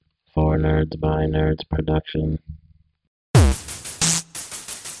For Nerds by Nerds production.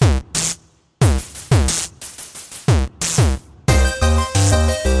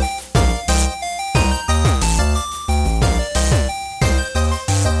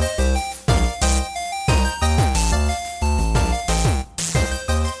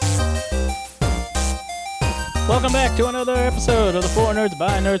 Welcome back to another episode of the For Nerds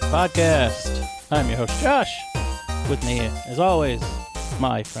by Nerds podcast. I'm your host, Josh. With me, as always,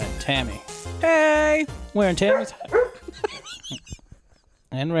 my friend Tammy. Hey! Wearing Tammy's hat.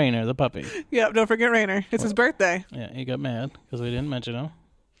 And Rainer, the puppy. Yep, don't forget Rainer. It's his birthday. Yeah, he got mad because we didn't mention him.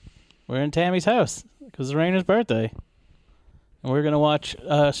 We're in Tammy's house because it's Rainer's birthday. And we're going to watch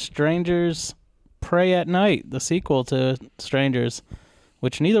Strangers Prey at Night, the sequel to Strangers,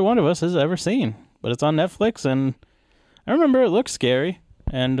 which neither one of us has ever seen. But it's on Netflix, and I remember it looks scary.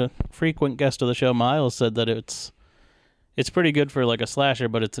 And a frequent guest of the show, Miles, said that it's pretty good for like a slasher,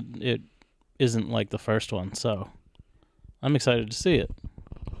 but it isn't like the first one. So I'm excited to see it.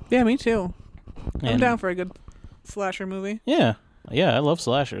 Yeah, me too. I'm And down for a good slasher movie. yeah, I love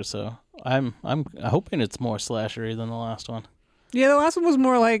slashers. So I'm hoping it's more slashery than the last one. Yeah, the last one was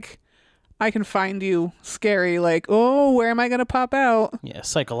more like, I can find you, scary, like, oh, where am I going to pop out? Yeah,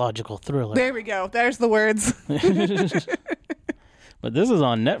 psychological thriller. There we go. There's the words. But this is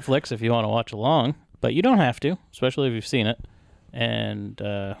on Netflix if you want to watch along. But you don't have to, especially if you've seen it. And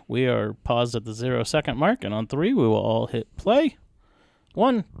we are paused at the 0-second mark. And on 3, we will all hit play.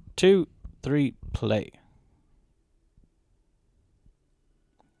 1, 2, 3, play.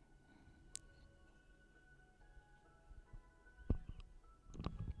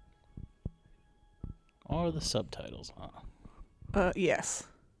 Are the subtitles on? Yes.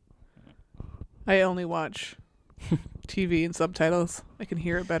 I only watch TV and subtitles. I can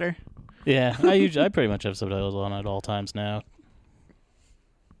hear it better. Yeah, I pretty much have subtitles on at all times now.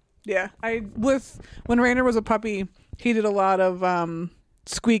 Yeah, when Rainer was a puppy, he did a lot of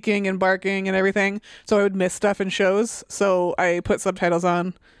squeaking and barking and everything, so I would miss stuff in shows. So I put subtitles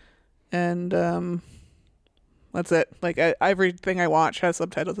on, and that's it. Like everything I watch has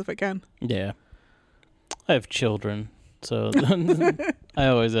subtitles if I can. Yeah, I have children, so I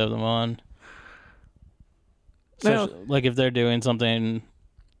always have them on. Like if they're doing something,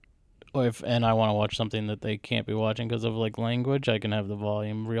 and I want to watch something that they can't be watching because of like language, I can have the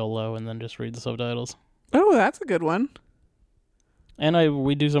volume real low and then just read the subtitles. Oh, that's a good one. And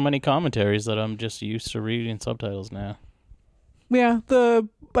we do so many commentaries that I'm just used to reading subtitles now. Yeah,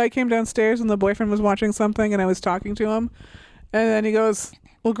 I came downstairs and the boyfriend was watching something and I was talking to him, and then he goes,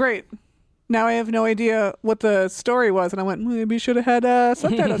 "Well, great. Now I have no idea what the story was." And I went, "Maybe you should have had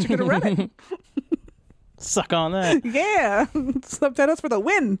subtitles. You could have read it." Suck on that. Yeah, subtitles for the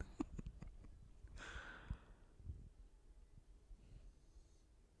win.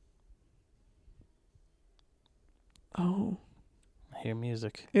 Oh, I hear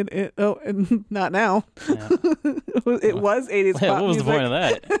music. Not now. Yeah. It was 80s pop What was music. the point of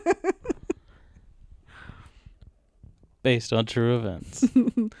that? Based on true events.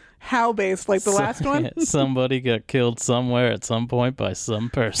 How based? Like the last one? Yeah, somebody got killed somewhere at some point by some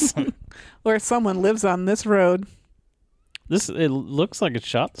person. Or someone lives on this road. It looks like it's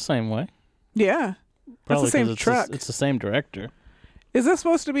shot the same way. Yeah. Probably that's the same 'cause truck. It's the same director. Is this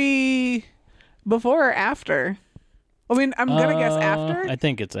supposed to be before or after? I mean, I'm going to guess after. I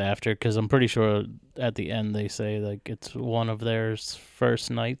think it's after, because I'm pretty sure at the end they say like it's one of their first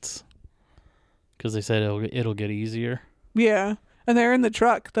nights. Because they said it'll get easier. Yeah. And they're in the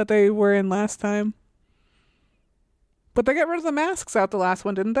truck that they were in last time. But they got rid of the masks out the last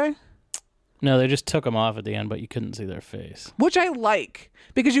one, didn't they? No, they just took them off at the end, but you couldn't see their face. Which I like,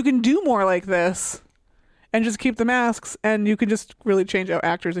 because you can do more like this and just keep the masks, and you can just really change out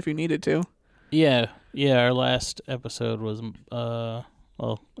actors if you needed to. Yeah, our last episode was, well,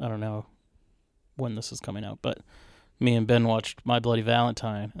 I don't know when this is coming out, but me and Ben watched My Bloody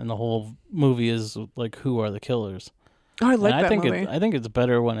Valentine, and the whole movie is like, who are the killers? Oh, I like and that movie. I think it's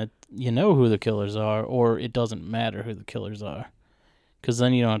better when you know who the killers are, or it doesn't matter who the killers are. Because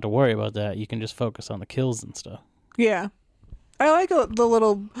then you don't have to worry about that. You can just focus on the kills and stuff. Yeah. I like the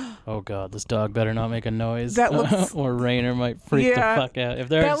little... Oh, God, this dog better not make a noise. That looks... Or Rainer might freak the fuck out. If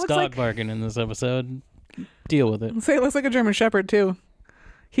there's dog barking in this episode, deal with it. Say it looks like a German Shepherd, too.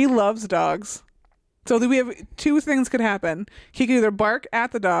 He loves dogs. So we have two things could happen. He could either bark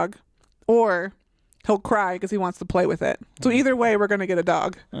at the dog, or he'll cry because he wants to play with it. So either way, we're going to get a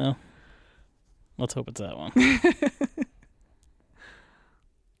dog. Well, let's hope it's that one.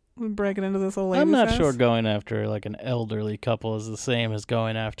 We're breaking into this old lady's I'm not house. sure going after like an elderly couple is the same as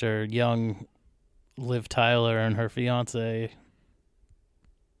going after young Liv Tyler and her fiance.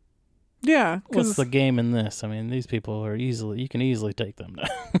 Yeah. What's the game in this? I mean, these people are you can easily take them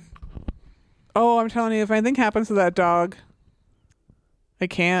down. Oh, I'm telling you, if anything happens to that dog, I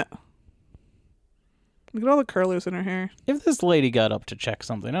can't. Look at all the curlers in her hair. If this lady got up to check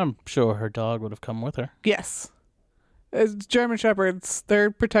something, I'm sure her dog would have come with her. Yes. It's German Shepherds.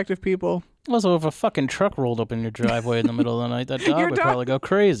 They're protective people. Also, if a fucking truck rolled up in your driveway in the middle of the night, that dog Your would dog- probably go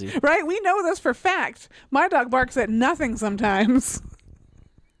crazy. Right? We know this for fact. My dog barks at nothing sometimes.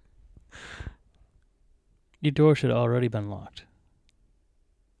 Your door should have already been locked.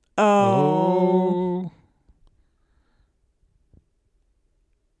 Oh.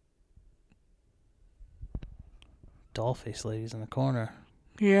 Dollface lady's in the corner.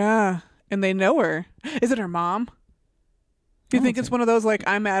 Yeah. And they know her. Is it her mom? Do you think it's one of those, like,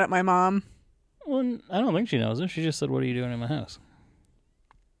 I'm mad at my mom? Well, I don't think she knows her. She just said, "What are you doing in my house?"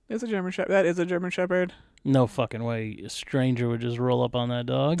 It's a German Shepherd. That is a German Shepherd. No fucking way a stranger would just roll up on that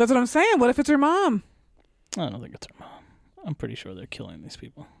dog. That's what I'm saying. What if it's her mom? I don't think it's her mom. I'm pretty sure they're killing these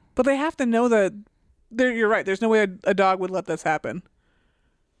people. But they have to know that. You're right. There's no way a dog would let this happen.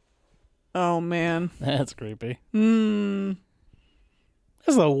 Oh, man. That's creepy. Hmm.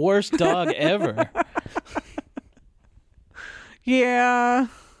 That's the worst dog ever. Yeah.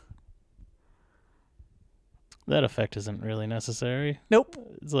 That effect isn't really necessary. Nope.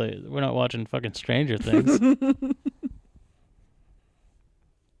 It's like we're not watching fucking Stranger Things.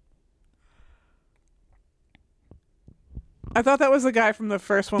 I thought that was the guy from the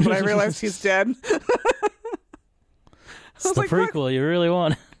first one, but I realized he's dead. It's was the like, what? prequel you really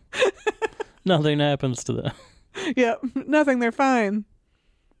want. Nothing happens to them. Yep. Nothing. They're fine.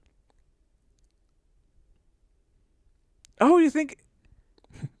 Oh, you think...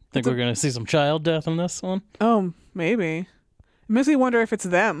 Think we're going to see some child death in this one? Oh, maybe. It makes me wonder if it's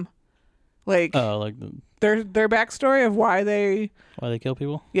them. Like, Oh, like their backstory of why they... why they kill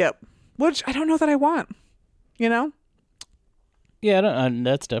people? Yep. Which I don't know that I want. You know? Yeah,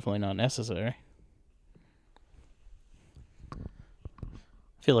 that's definitely not necessary.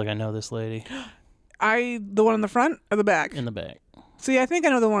 I feel like I know this lady The one in the front or the back? in the back. See, I think I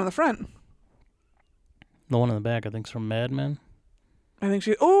know the one in the front. The one in the back, I think, is from Mad Men. I think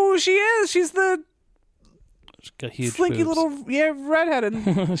she... Oh, she is! She's the She's got huge slinky boobs. little... Yeah,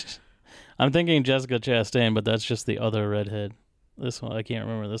 redheaded. I'm thinking Jessica Chastain, but that's just the other redhead. This one, I can't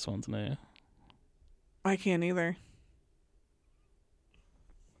remember this one's name. I can't either.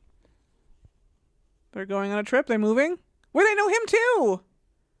 They're going on a trip. They're moving. Where they know him too.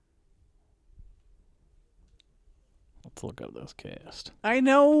 Let's look up this cast. I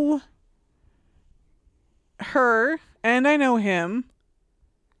know her and I know him.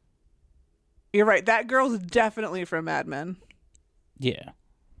 You're right. That girl's definitely from Mad Men. Yeah.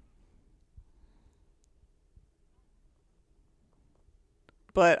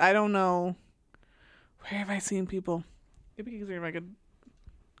 But I don't know. Where have I seen people? It'd be easier if I could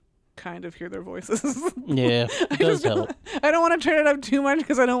kind of hear their voices. Yeah, it does help. I don't want to turn it up too much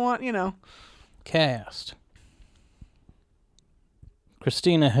because I don't want, Cast.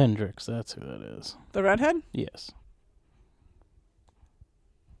 Christina Hendricks, that's who that is. The redhead? Yes.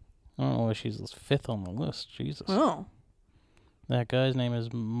 I don't know why she's fifth on the list. Jesus. Oh. That guy's name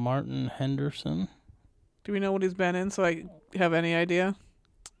is Martin Henderson. Do we know what he's been in so I have any idea?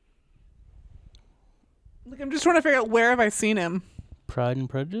 Like, I'm just trying to figure out where have I seen him. Pride and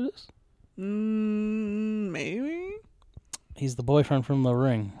Prejudice? Maybe? He's the boyfriend from The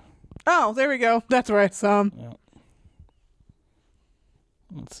Ring. Oh, there we go. That's where I saw him. Yeah.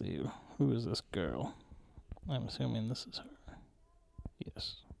 Let's see. Who is this girl? I'm assuming this is her.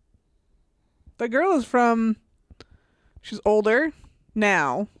 Yes. The girl is from... She's older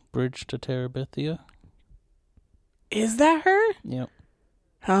now. Bridge to Terabithia. Is that her? Yep.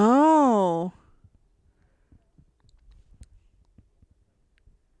 Oh.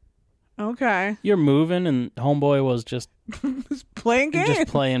 Okay. You're moving, and homeboy was just Playing games. just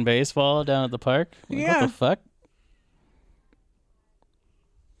playing baseball down at the park. Like, Yeah. What the fuck?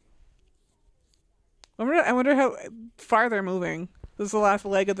 I wonder how far they're moving. This is the last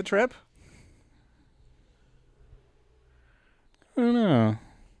leg of the trip. I don't know.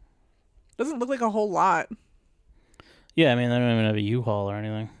 Doesn't look like a whole lot. Yeah, I mean, they don't even have a U-Haul or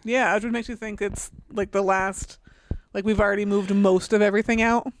anything. Yeah, it would make you think it's like the last... Like we've already moved most of everything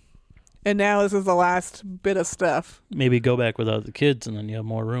out. And now this is the last bit of stuff. Maybe go back without the kids, and then you have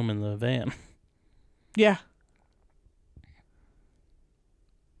more room in the van. Yeah.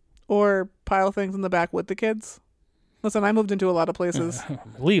 Or pile things in the back with the kids. Listen, I moved into a lot of places.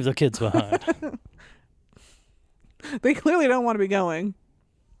 Leave the kids behind. They clearly don't want to be going.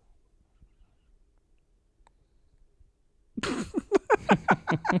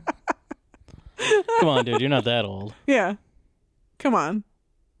 Come on, dude. You're not that old. Yeah. Come on.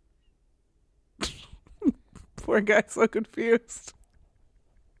 Poor guy, so confused.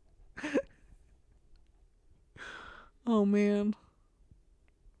 Oh, man.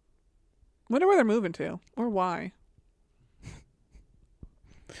 Wonder where they're moving to, or why.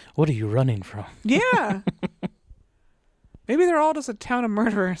 What are you running from? Yeah. Maybe they're all just a town of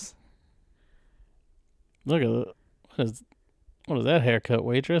murderers. Look at what is that haircut,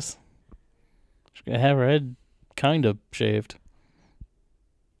 waitress? She's gonna have her head kind of shaved.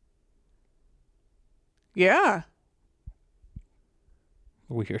 Yeah.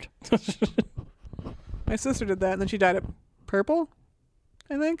 Weird. My sister did that, and then she dyed it purple,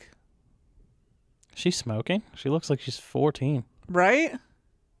 I think. She's smoking. She looks like she's 14. Right?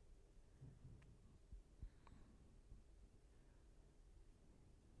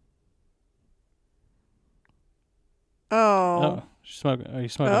 Oh. She's smoking. Are you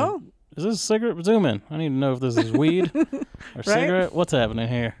smoking? Oh. Is this a cigarette? Zoom in. I need to know if this is weed or cigarette. What's happening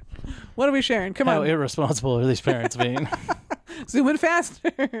here? What are we sharing? Come How on. irresponsible are these parents being? Zoom in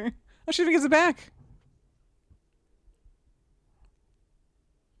faster. Oh, she gives it back.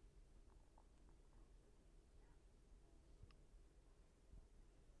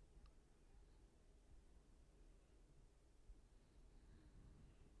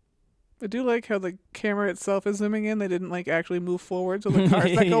 I do like how the camera itself is zooming in. They didn't like actually move forward, so the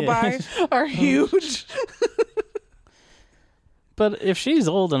cars that go by are huge. But if she's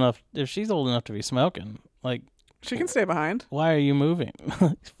old enough to be smoking, like, She can stay behind. why are you moving?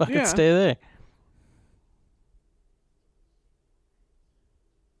 Fucking Yeah. stay there.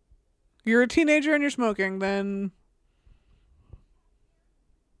 You're a teenager and you're smoking, then.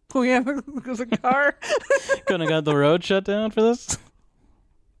 Oh yeah, there's a car. Couldn't have got the road shut down for this.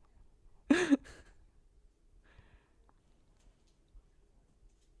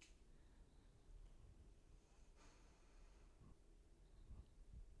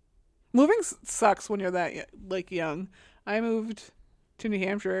 Moving sucks when you're that like young. I moved to New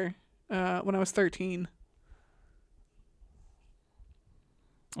Hampshire when I was 13.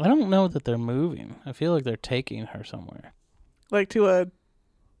 I don't know that they're moving. I feel like they're taking her somewhere. Like to a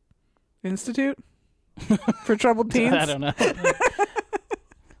institute for troubled teens. I don't know.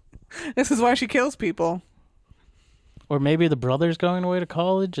 This is why she kills people. Or maybe the brother's going away to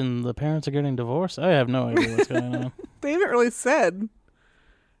college and the parents are getting divorced. I have no idea what's going on. They haven't really said.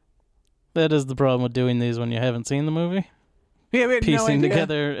 That is the problem with doing these when you haven't seen the movie. Yeah, we had no Piecing idea.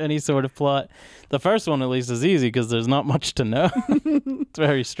 together any sort of plot. The first one, at least, is easy because there's not much to know. It's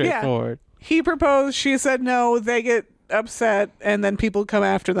very straightforward. He proposed, she said no, they get upset, and then people come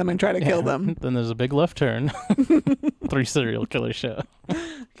after them and try to kill them. Then there's a big left turn. 3 serial killer show.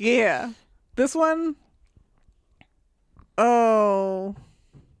 Yeah. This one. Oh.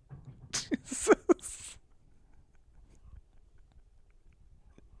 Jesus.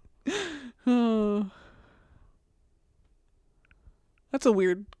 Oh. That's a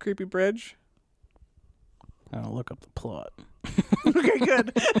weird, creepy bridge. I'll look up the plot. Okay,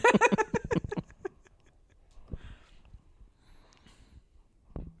 good.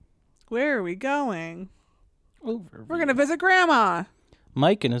 Where are we going? Overview. We're going to visit Grandma.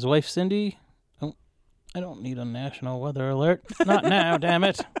 Mike and his wife Cindy. Oh, I don't need a national weather alert. Not now, damn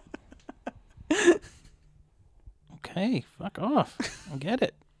it. Okay, fuck off. I get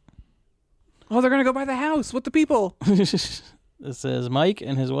it. Oh, they're going to go by the house with the people. It says Mike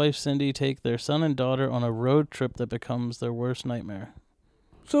and his wife Cindy take their son and daughter on a road trip that becomes their worst nightmare.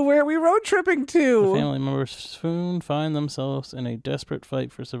 So where are we road tripping The to? family members soon find themselves in a desperate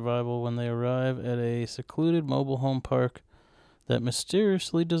fight for survival when they arrive at a secluded mobile home park that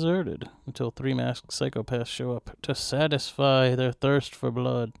mysteriously deserted until 3 masked psychopaths show up to satisfy their thirst for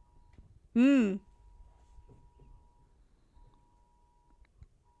blood.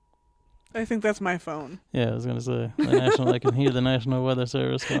 I think that's my phone. Yeah, I was gonna say the national. I can hear the National Weather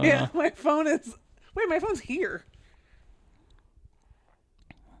Service going Yeah, on. my phone is. Wait, my phone's here.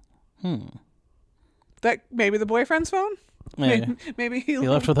 That maybe the boyfriend's phone. Yeah, Maybe he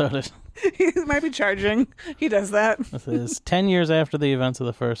left without it. he might be charging. He does that. This is 10 years after the events of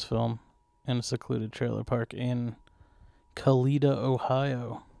the first film in a secluded trailer park in Kalida,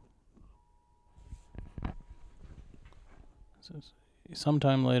 Ohio.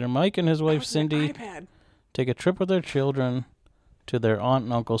 Sometime later, Mike and his wife How's my Cindy iPad? take a trip with their children to their aunt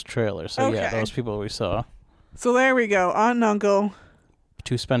and uncle's trailer. So yeah, Okay. those people we saw. So there we go. Aunt and uncle.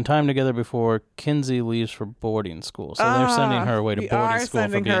 To spend time together before Kinsey leaves for boarding school. So they're sending her away to we boarding are school for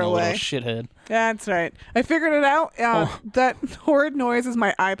sending being her a little away. shithead. That's right. I figured it out. That horrid noise is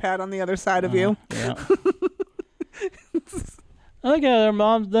my iPad on the other side of you. Yeah. like, yeah, their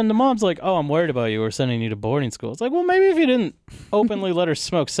mom. Then the mom's like, "Oh, I'm worried about you. We're sending you to boarding school." It's like, well, maybe if you didn't openly let her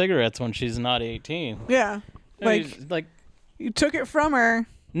smoke cigarettes when she's not 18, Yeah. like You took it from her.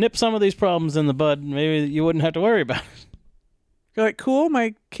 nip some of these problems in the bud. Maybe you wouldn't have to worry about it. You're like, cool,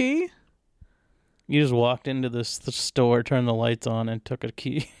 my key? You just walked into the store, turned the lights on, and took a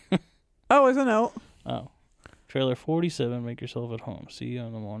key. Oh, it's a note. Oh. Trailer 47, make yourself at home. See you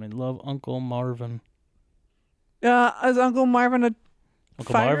in the morning. Love, Uncle Marvin. Is Uncle Marvin a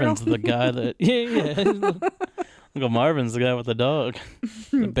Uncle 5-year-old? Marvin's the guy that... Yeah. Uncle Marvin's the guy with the dog.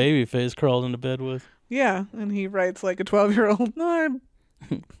 The baby face crawled into bed with. Yeah, and he writes like a 12-year-old. No,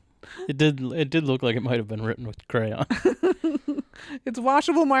 It did look like it might have been written with crayon. it's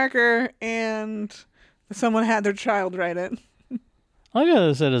washable marker, and someone had their child write it. I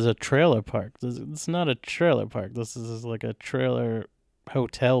gotta say, it's a trailer park. It's not a trailer park. This is like a trailer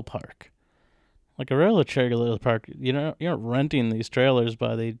hotel park. Like a real trailer park, you're not renting these trailers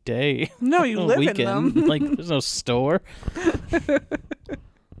by the day. No, you live in weekend. them. Like there's no store.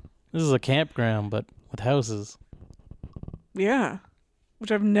 This is a campground, but with houses. Yeah,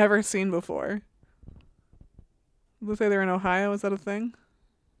 which I've never seen before. Let's say they're in Ohio. Is that a thing?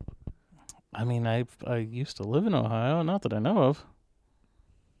 I mean, I used to live in Ohio, not that I know of.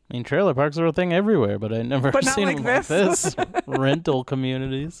 I mean, trailer parks are a thing everywhere, but I never But not seen like them this. like this. Rental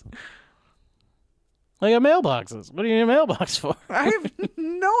communities. Like mailboxes. What do you need a mailbox for? I have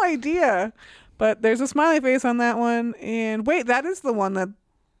no idea. But there's a smiley face on that one. And wait, that is the one that...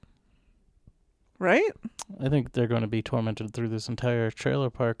 Right? I think they're going to be tormented through this entire trailer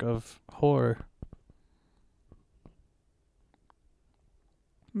park of horror.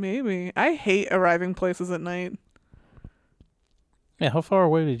 Maybe. I hate arriving places at night. Yeah, how far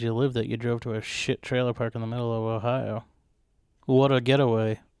away did you live that you drove to a shit trailer park in the middle of Ohio? What a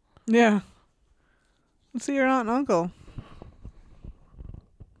getaway. Yeah. Let's see your aunt and uncle.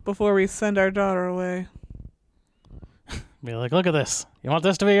 Before we send our daughter away. Be like, look at this. You want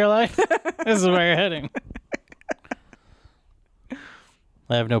this to be your life? This is where you're heading.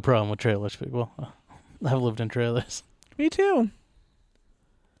 I have no problem with trailers, people. I've lived in trailers. Me too.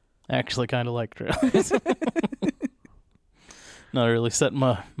 I actually kind of like trailers. Not really setting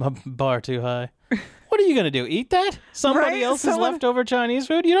my bar too high. What are you going to do? Eat that? Somebody Right? else's leftover Chinese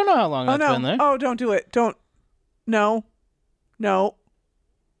food? You don't know how long Oh, that's no. been there. Oh, don't do it. Don't. No. No.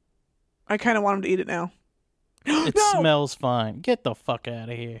 I kind of want him to eat it now. It No! smells fine. Get the fuck out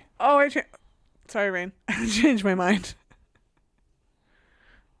of here. Oh, sorry, Rain. I changed my mind.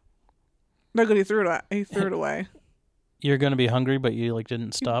 No good. He threw it away. You're going to be hungry, but you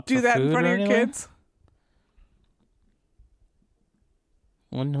didn't stop Do for that food in front or of your anything? kids.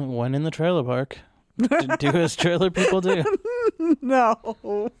 When in the trailer park. Do as trailer people do.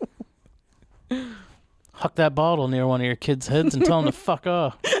 No. Huck that bottle near one of your kids' heads and tell them to fuck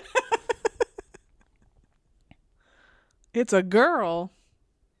off. It's a girl.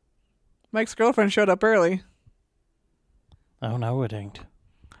 Mike's girlfriend showed up early. Oh, no, it ain't.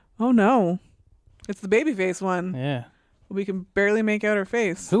 Oh no. It's the baby face one. Yeah. We can barely make out her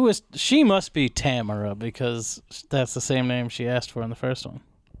face. Who is... She must be Tamara, because that's the same name she asked for in the first one.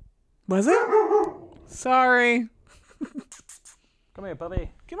 Was it? Sorry. Come here,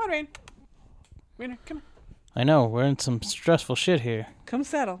 puppy. Come on, Rain. Rainer, come on. I know, we're in some stressful shit here. Come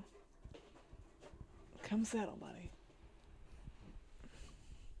settle. Come settle, buddy.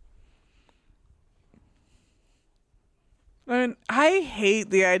 I mean, I hate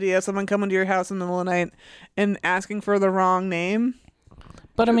the idea of someone coming to your house in the middle of the night and asking for the wrong name.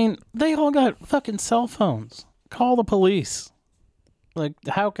 But, I mean, they all got fucking cell phones. Call the police. Like,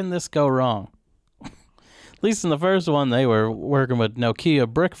 how can this go wrong? At least in the first one, they were working with Nokia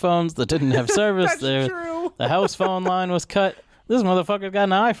brick phones that didn't have service. That's true. The house phone line was cut. This motherfucker got an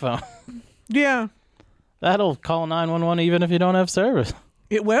iPhone. Yeah. That'll call 911 even if you don't have service.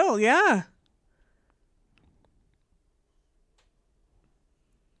 It will, yeah.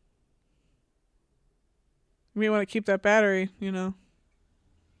 We want to keep that battery, you know.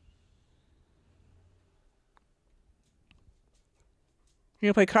 You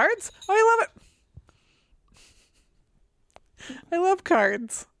gonna play cards? Oh, I love it. I love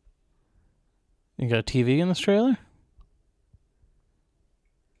cards. You got a TV in this trailer?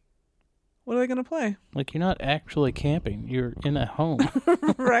 What are they gonna play? Like, you're not actually camping. You're in a home.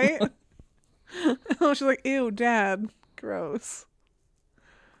 Right? Oh, she's like, ew, Dad. Gross.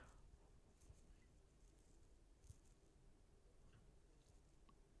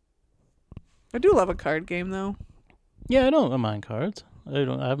 I do love a card game, though. Yeah, I don't mind cards. I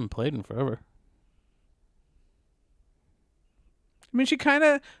haven't played in forever. I mean, she kind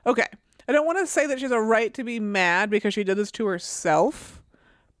of... Okay. I don't want to say that she has a right to be mad because she did this to herself,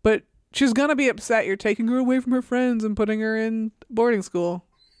 but she's going to be upset you're taking her away from her friends and putting her in boarding school.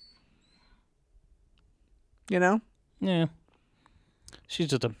 You know? Yeah. She's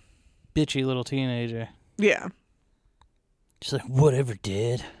just a bitchy little teenager. Yeah. She's like, whatever,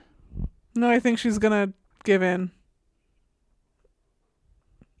 Dad. No, I think she's going to give in.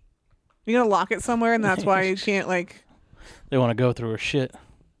 You're going to lock it somewhere, and that's why you can't, like... They want to go through her shit.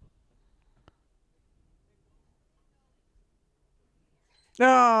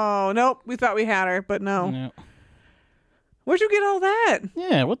 Oh, nope. We thought we had her, but no. Yeah. Where'd you get all that?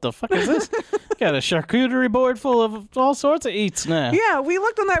 Yeah, what the fuck is this? Got a charcuterie board full of all sorts of eats now. Yeah, we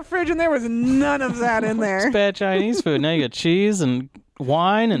looked in that fridge, and there was none of that in there. It's bad Chinese food. Now you got cheese and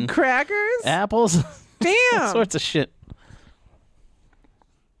wine and Crackers? apples. All Damn. sorts of shit.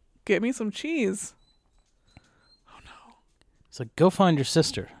 Get me some cheese. It's like, go find your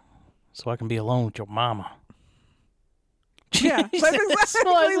sister so I can be alone with your mama. Yeah, that's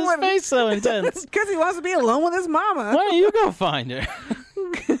exactly Why is his what... face so intense? Because he wants to be alone with his mama. Why don't you go find her?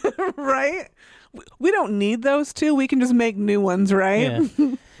 Right? We don't need those two. We can just make new ones, right?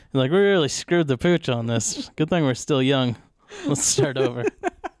 Yeah. Like, we really screwed the pooch on this. Good thing we're still young. Let's start over.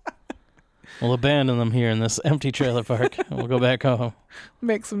 We'll abandon them here in this empty trailer park, and we'll go back home.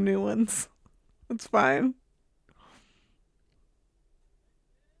 Make some new ones. It's fine.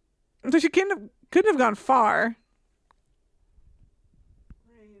 So she couldn't have gone far.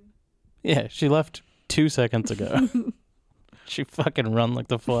 Yeah, she left 2 seconds ago. She fucking run like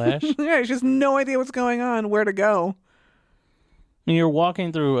the Flash. Yeah, she has no idea what's going on, where to go. And you're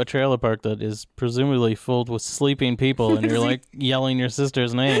walking through a trailer park that is presumably filled with sleeping people, and you're like yelling your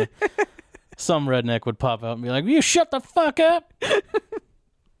sister's name. Some redneck would pop out and be like, "You shut the fuck up!"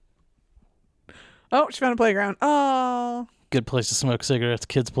 Oh, she found a playground. Oh. Good place to smoke cigarettes,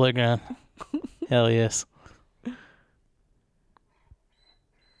 kids' playground. Hell yes.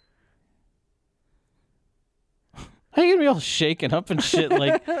 How you gonna be all shaken up and shit?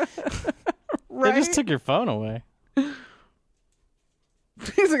 Like, Right? they just took your phone away. He's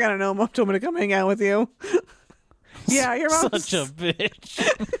like, I don't know. Mom told me to come hang out with you. Yeah, your mom's... Such a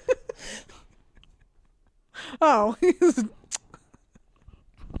bitch. Oh.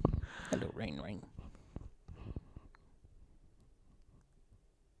 Hello, Rain.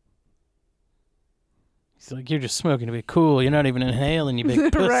 He's like, you're just smoking to be cool. You're not even inhaling, you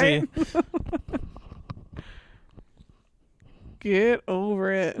big pussy. Right? Get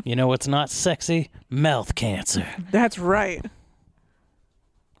over it. You know what's not sexy? Mouth cancer. That's right.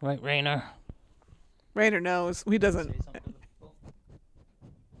 Right, Rainer? Rainer knows. He doesn't.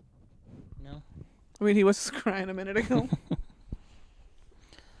 No? I mean, he was just crying a minute ago.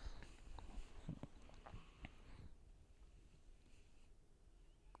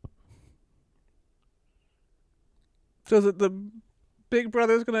 So is it the big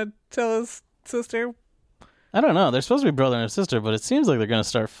brother's going to tell his sister? I don't know. They're supposed to be brother and sister, but it seems like they're going to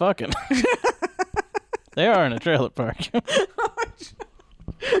start fucking. They are in a trailer park.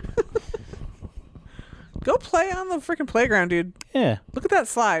 Go play on the freaking playground, dude. Yeah. Look at that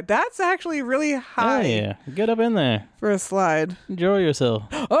slide. That's actually really high Oh, yeah. Get up in there. for a slide. Enjoy yourself.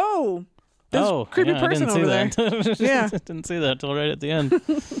 Oh! There's creepy person over there. That. Yeah. Didn't see that till right at the end.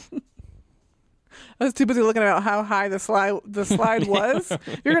 I was too busy looking at how high the slide was.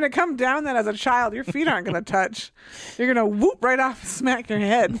 You're going to come down that as a child. Your feet aren't going to touch. You're going to whoop right off and smack your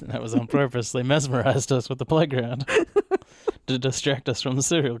head. That was on purpose. They mesmerized us with the playground to distract us from the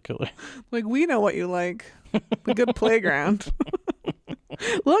serial killer. Like, we know what you like. The good playground.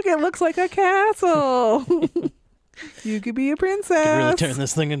 Look, it looks like a castle. You could be a princess. You could really turn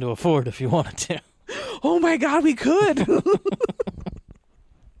this thing into a fort if you wanted to. Oh my God, we could.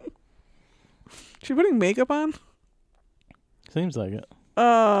 She putting makeup on? Seems like it.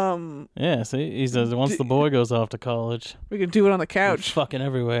 Yeah, see, he says once the boy goes off to college, We can do it on the you're couch. fucking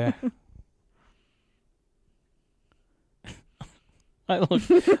everywhere. I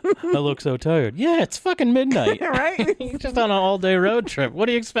look so tired. Yeah, it's fucking midnight. Right? You're just on an all-day road trip. What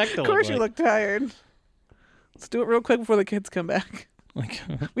do you expect to Of course look you like? look tired. Let's do it real quick before the kids come back. Like,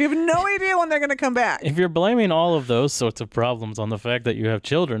 We have no idea when they're going to come back. if you're blaming all of those sorts of problems on the fact that you have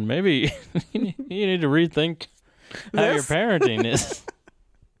children, maybe you need to rethink how your This? parenting is.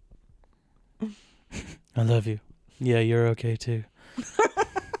 I love you. Yeah, you're okay too.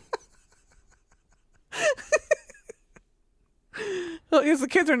 Well, yes, the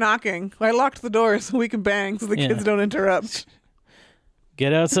kids are knocking. I locked the door so we can bang so the Yeah. kids don't interrupt.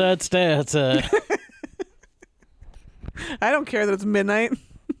 Get outside, stay outside. I don't care that it's midnight.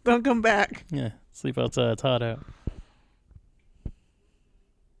 Don't come back. Yeah, sleep outside. It's hot out.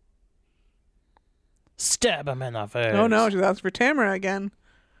 stab him in the face. Oh no, she's asked for Tamara again.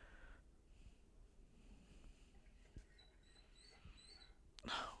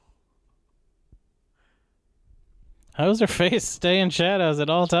 How does her face stay in shadows at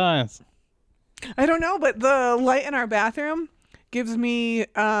all times? I don't know, but the light in our bathroom gives me,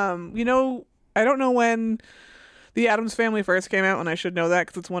 I don't know when The Addams Family first came out, and I should know that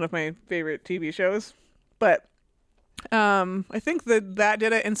because it's one of my favorite TV shows. But I think that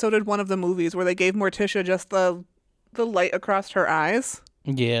did it, and so did one of the movies where they gave Morticia just the light across her eyes.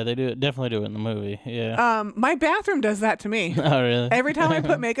 Yeah, they do it. Definitely do it in the movie. Yeah. My bathroom does that to me. Oh, really? Every time I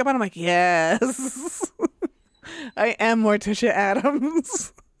put makeup on, I'm like, yes, I am Morticia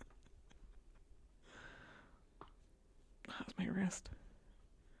Addams. How's my wrist?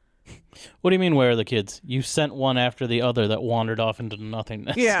 What do you mean, where are the kids? You sent one after the other that wandered off into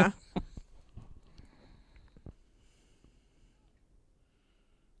nothingness. Yeah.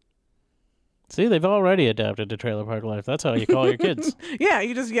 See, they've already adapted to trailer park life. That's how you call your kids. Yeah,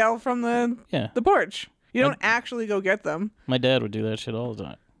 you just yell from the porch. You don't actually go get them. My dad would do that shit all the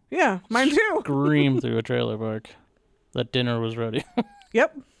time. Yeah, mine too. Scream through a trailer park that dinner was ready.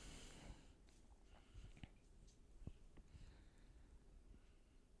 Yep.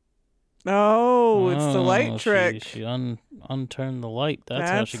 Oh, it's the light trick. She unturned the light. That's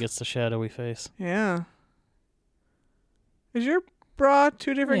how she gets the shadowy face. Yeah. Is your bra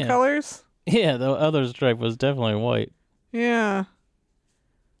two different colors? Yeah, the other stripe was definitely white. Yeah.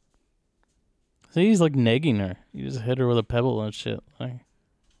 See, he's like negging her. You just hit her with a pebble and shit. Like,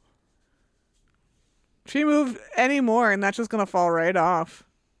 she moved any more, and that's just gonna fall right off.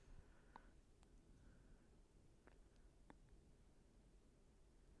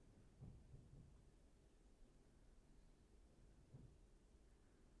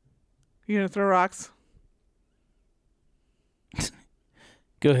 You gonna throw rocks?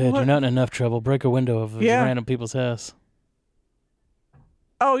 go ahead. What? You're not in enough trouble. Break a window of random people's house.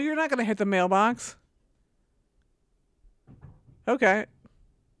 Oh, you're not gonna hit the mailbox. Okay.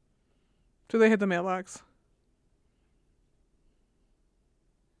 Do they hit the mailbox?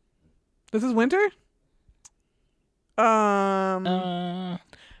 This is winter? I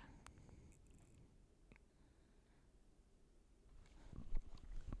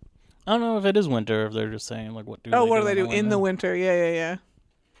don't know if it is winter or if they're just saying, like, what do what do they do in the winter? Yeah.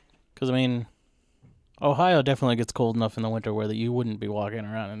 Because, I mean, Ohio definitely gets cold enough in the winter where you wouldn't be walking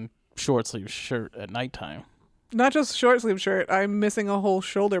around in short-sleeve shirt at nighttime. Not just short-sleeve shirt. I'm missing a whole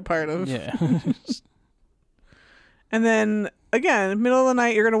shoulder part of... Yeah. And then, again, middle of the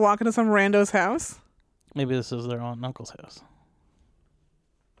night, you're going to walk into some rando's house. Maybe this is their aunt and uncle's house.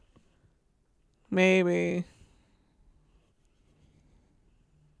 Maybe...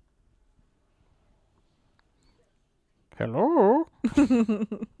 Hello?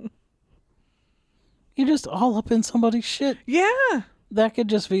 You just all up in somebody's shit. Yeah. That could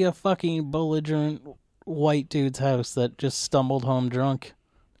just be a fucking belligerent white dude's house that just stumbled home drunk,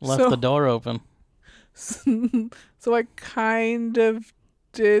 left the door open. So I kind of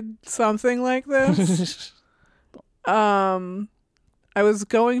did something like this. I was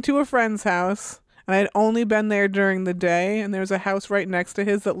going to a friend's house, and I had only been there during the day, and there was a house right next to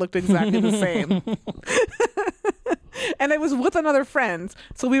his that looked exactly the same. And I was with another friend.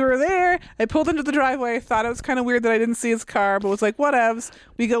 So we were there. I pulled into the driveway. Thought it was kind of weird that I didn't see his car, but was like, whatevs.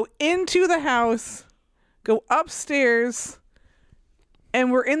 We go into the house, go upstairs,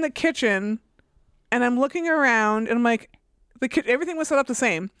 and we're in the kitchen. And I'm looking around, and I'm like, everything was set up the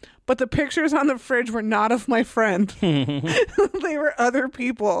same. But the pictures on the fridge were not of my friend. They were other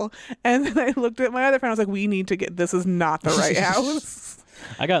people. And then I looked at my other friend. I was like, this is not the right house.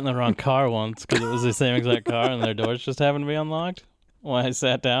 I got in the wrong car once because it was the same exact car and their doors just happened to be unlocked. When I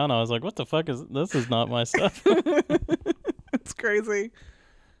sat down, I was like, what the fuck this is not my stuff. It's crazy.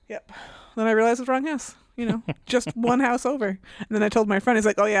 Yep. Then I realized it was the wrong house. Just one house over. And then I told my friend, he's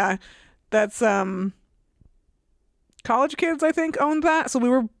like, oh yeah, that's college kids, I think, owned that. So we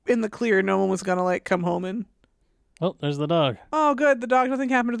were in the clear. No one was going to come home and... Oh, there's the dog. Oh, good. The dog, nothing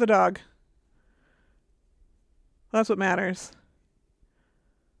happened to the dog. Well, that's what matters.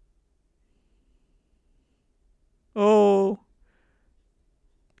 Oh.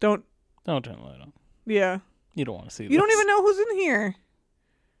 Don't turn the light on. Yeah. You don't want to see this. You don't even know who's in here.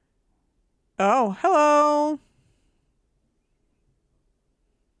 Oh, hello.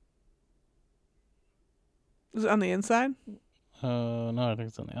 Is it on the inside? No, I think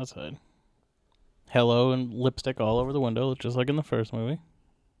it's on the outside. Hello and lipstick all over the window, just like in the first movie.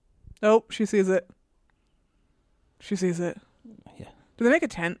 Oh, she sees it. She sees it. Yeah. Do they make a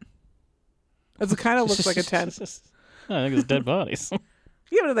tent? It kind of looks like a tent. I think it's dead bodies.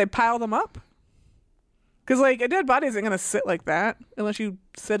 Yeah, but do they pile them up? Because, like, a dead body isn't going to sit like that unless you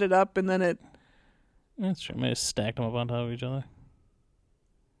set it up and then it... That's true. Maybe stacked them up on top of each other.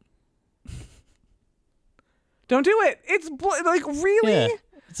 Don't do it. It's, like, really? Yeah,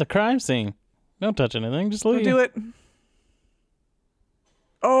 it's a crime scene. Don't touch anything. Just leave. Don't do it.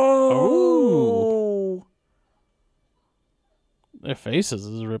 Oh. Their faces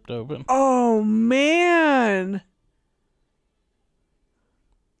is ripped open. Oh, man.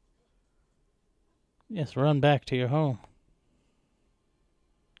 Yes, run back to your home.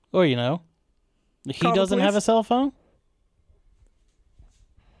 Or, he Call the doesn't have a police? cell phone?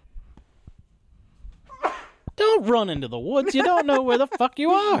 Don't run into the woods. You don't know where the fuck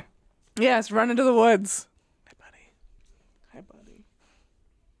you are. Yes, run into the woods. Hi, buddy. Hi, buddy.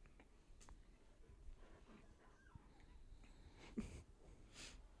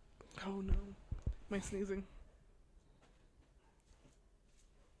 Oh, no. Am I sneezing?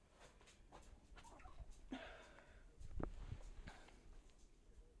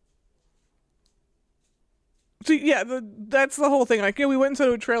 So, yeah, that's the whole thing. Like, yeah, we went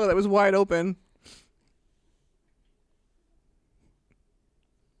into a trailer that was wide open.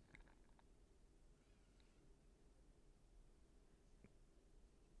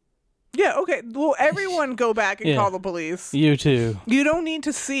 Yeah, okay. Well, everyone go back and Yeah. call the police. You too. You don't need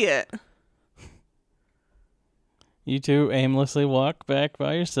to see it. You two aimlessly walk back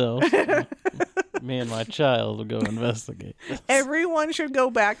by yourself. Me and my child will go investigate. Everyone should go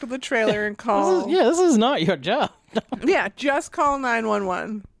back to the trailer and call. This is not your job. Yeah, just call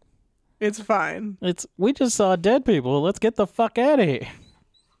 911. It's fine. We just saw dead people. Let's get the fuck out of here.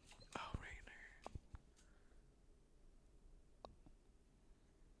 Oh,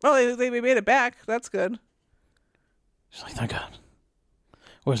 Rainer. Well, they made it back. That's good. She's like, thank God.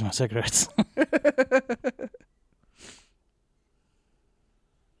 Where's my cigarettes?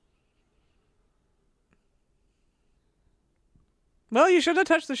 Well, you should have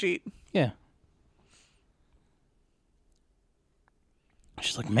touched the sheet. Yeah.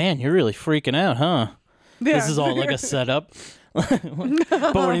 She's like, man, you're really freaking out, huh? Yeah. This is all like a setup.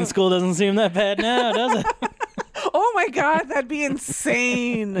 Boarding school doesn't seem that bad now, does it? Oh my God, that'd be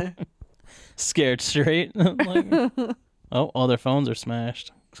insane. Scared straight. Like, all their phones are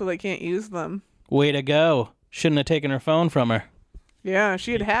smashed. So they can't use them. Way to go. Shouldn't have taken her phone from her. Yeah,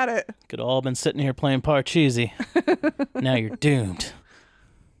 she had it. Could all been sitting here playing Parcheesi. Now you're doomed.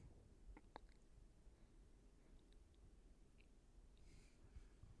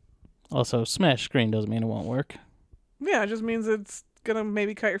 Also, smash screen doesn't mean it won't work. Yeah, it just means it's gonna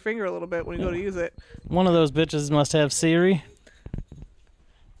maybe cut your finger a little bit when you go to use it. One of those bitches must have Siri.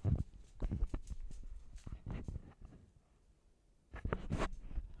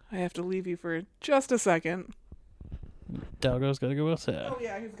 I have to leave you for just a second. Doggo's gotta go outside. Oh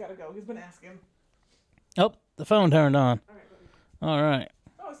yeah, he's gotta go. He's been asking. Oh, the phone turned on. All right, buddy. All right.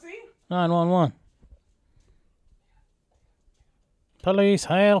 Oh, see? 911. Police,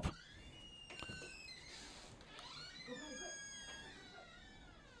 help.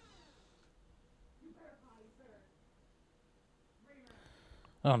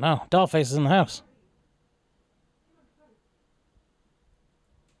 Oh no, Dollface is in the house.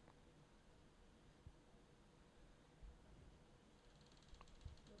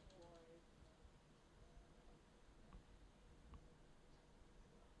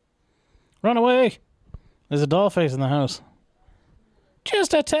 Run away! There's a Dollface in the house.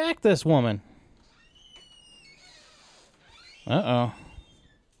 Just attack this woman. Uh-oh.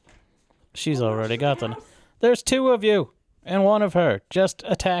 She's already got the... There's two of you and one of her. Just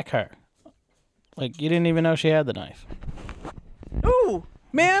attack her. Like, you didn't even know she had the knife. Ooh,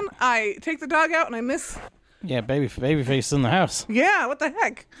 man, I take the dog out and I miss. Yeah, Babyface is in the house. Yeah, what the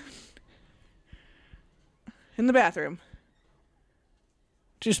heck? In the bathroom.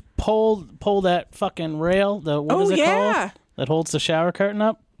 Just pull that fucking rail. What is it called? That holds the shower curtain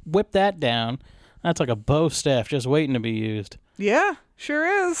up. Whip that down. That's like a bow staff just waiting to be used. Yeah,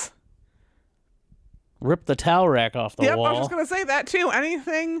 sure is. Rip the towel rack off the Yep, wall. I was just going to say that too.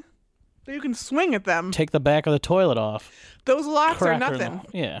 Anything that you can swing at them. Take the back of the toilet off. Those locks are Crack her in nothing.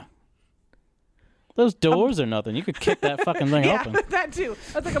 Yeah. Those doors are nothing. You could kick that fucking thing Yeah, open. that too.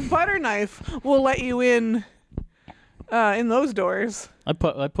 That's like a butter knife will let you in those doors. I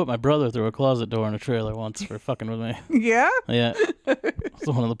put my brother through a closet door in a trailer once for fucking with me. Yeah? Yeah. It's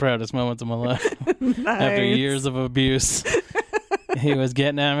one of the proudest moments of my life. Nice. After years of abuse. He was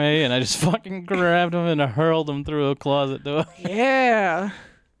getting at me, and I just fucking grabbed him and hurled him through a closet door. Yeah.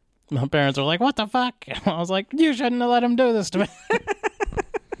 My parents were like, what the fuck? I was like, you shouldn't have let him do this to me.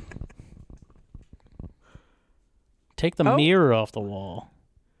 Take the mirror off the wall.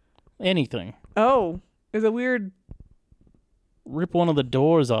 Anything. Oh. There's a weird. Rip one of the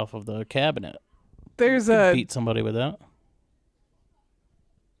doors off of the cabinet. There's Beat somebody with that.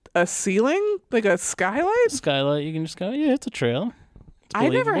 a ceiling, like a skylight. Skylight, you can just go, yeah, it's a trailer. It's I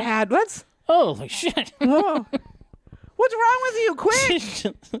never believable. had. What's? Holy shit. Whoa. What's wrong with you?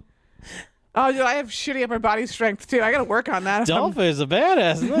 Quit. Oh, dude, I have shitty upper body strength too. I gotta work on that. Dolphin is a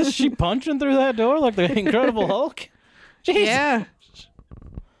badass. Isn't she punching through that door like the Incredible Hulk? Jesus. Yeah.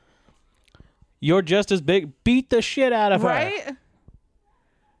 You're just as big. Beat the shit out of her. Right?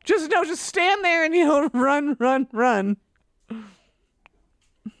 Just stand there and run, run, run.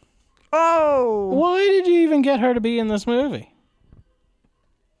 Oh. Why did you even get her to be in this movie?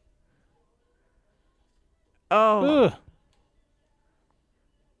 Oh. Ugh.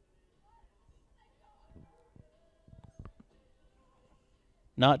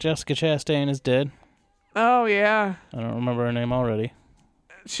 Not Jessica Chastain is dead. Oh yeah. I don't remember her name already.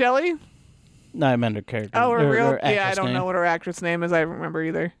 Shelley? No, I meant her character. Oh, her real. her Yeah, I actress don't name. know what her actress name is. I don't remember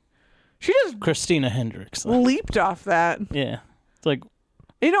either. She just Christina Hendricks. leaped off that. Yeah. It's like,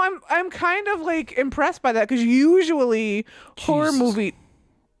 You know, I'm kind of like impressed by that because usually horror Jesus. movie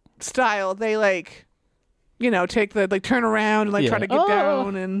style, they like, take the turn around and try Yeah. to get Oh.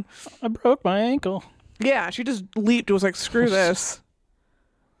 down and I broke my ankle. yeah, she just leaped. It was like screw this.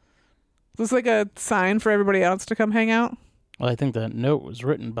 Is this like a sign for everybody else to come hang out? Well, I think that note was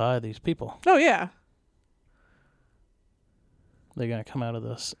written by these people. Oh yeah, They're gonna come out of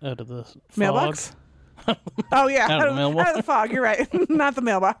this fog. mailbox. Oh yeah, Out of the mailbox. out of the fog. You're right, not the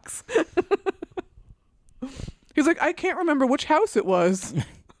mailbox. He's like, I can't remember which house it was,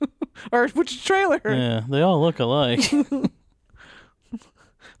 or which trailer. Yeah, they all look alike.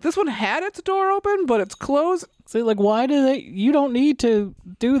 This one had its door open, but it's closed. See, like, why do they? You don't need to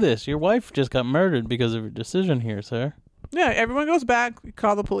do this. Your wife just got murdered because of your decision here, sir. Yeah, everyone goes back. We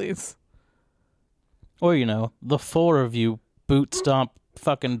call the police. Or the four of you boot stomp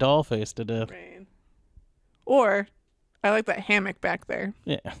fucking Dollface to death. Or, I like that hammock back there.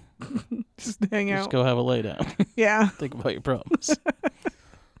 Yeah, Just hang just out. go have a lay down. Yeah, Think about your problems.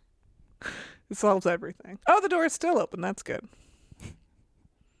 it solves everything. Oh, the door is still open. That's good.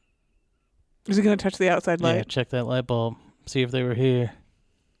 Is he going to touch the outside light? Yeah, check that light bulb. See if they were here.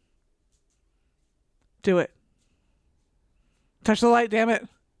 Do it. Touch the light, damn it.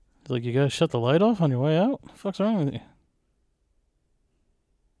 It's like, you gotta shut the light off on your way out? What the fuck's wrong with you?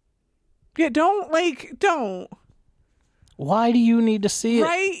 Yeah, don't. Why do you need to see it?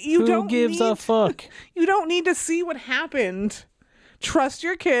 Right? You Who don't gives a need- fuck? You don't need to see what happened. Trust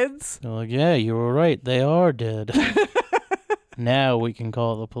your kids. They're like, yeah, you were right. They are dead. Now we can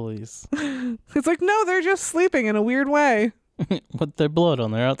call the police. It's like, no, they're just sleeping in a weird way. With their blood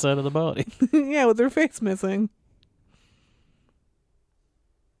on their outside of the body. Yeah, with their face missing.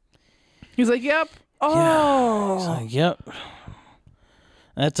 He's like, yep. Oh. He's like, yep.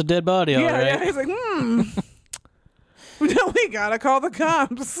 That's a dead body, all yeah, right. yeah. He's like, we gotta call the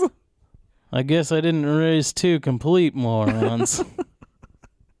cops. I guess I didn't raise two complete morons.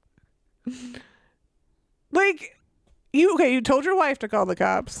 Like, you told your wife to call the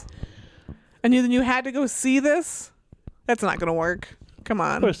cops, and then you had to go see this. That's not gonna work. Come Of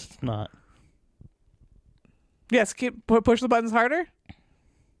on. course it's not. Yes, push the buttons harder.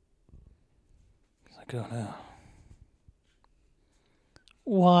 He's like, oh no.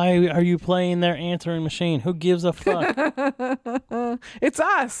 Why are you playing their answering machine? Who gives a fuck? It's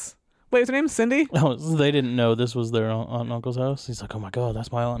us. Wait, is her name Cindy? Oh, they didn't know this was their aunt and uncle's house. He's like, oh my god,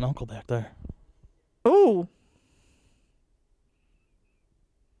 that's my aunt and uncle back there. Ooh.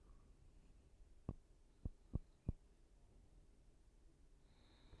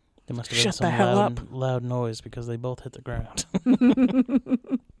 They must have Shut had some the hell loud noise because they both hit the ground.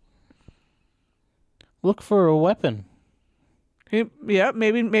 Look for a weapon. Yeah,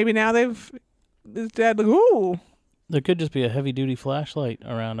 maybe now they've. His dad like, ooh. There could just be a heavy duty flashlight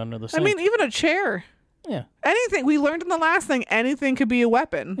around under the I sink. mean, even a chair. Yeah. Anything. We learned in the last thing, anything could be a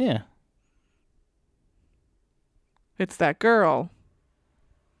weapon. Yeah. It's that girl.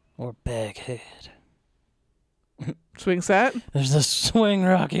 Or Baghead. Swing set. There's a swing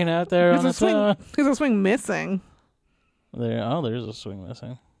rocking out there on its own. There's a swing missing. There's a swing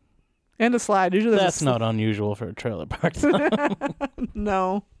missing. And a slide. Usually there's That's not unusual for a trailer park.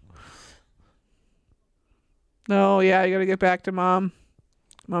 No. No, yeah, you gotta get back to Mom.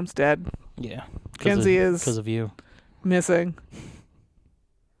 Mom's dead. Yeah. Kenzie is because of you. missing.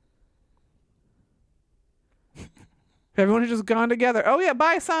 Everyone has just gone together. Oh yeah,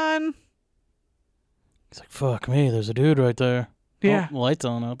 bye, son. He's like, fuck me, there's a dude right there. Yeah. Oh, light's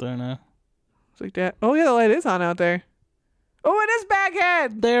on out there now. It's like that. Oh yeah, the light is on out there. Oh, it is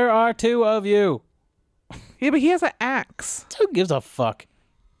Baghead. There are two of you. Yeah, but he has an axe. Who gives a fuck?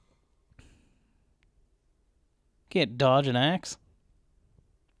 Can't dodge an axe.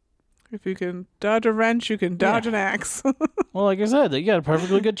 If you can dodge a wrench, you can dodge an axe. Well, like I said, you got a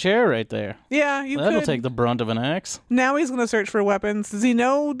perfectly good chair right there. Yeah, you That'll could. take the brunt of an axe. Now he's going to search for weapons. Does he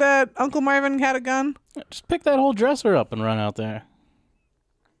know that Uncle Marvin had a gun? Just pick that whole dresser up and run out there.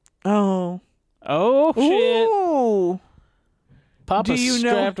 Oh. Oh, shit. Ooh. Papa's Do you know-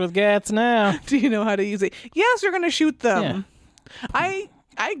 strapped with gats now. Do you know how to use it? Yes, you're going to shoot them. Yeah.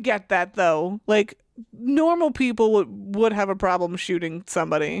 I get that, though. Like, normal people would have a problem shooting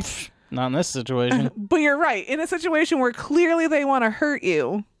somebody. Not in this situation. But you're right. In a situation where clearly they want to hurt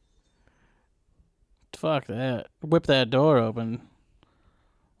you. Fuck that. Whip that door open.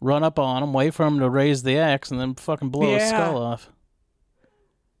 Run up on him, wait for him to raise the axe, and then fucking blow his skull off.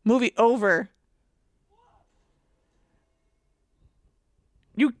 Movie over.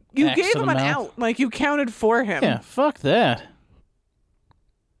 You Axe gave to the him an mouth. out. Like, you counted for him. Yeah, fuck that.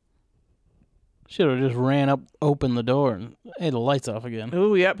 Should have just ran up, opened the door, and hey, the lights off again.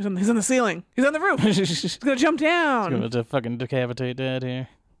 Oh, yep. He's on the ceiling. He's on the roof. He's going to jump down. Going to fucking decapitate Dad here.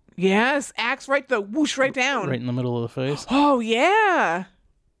 Yes. Axe whoosh right down. Right in the middle of the face. Oh, yeah.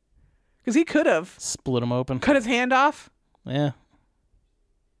 Because he could have Split him open. cut his hand off. Yeah.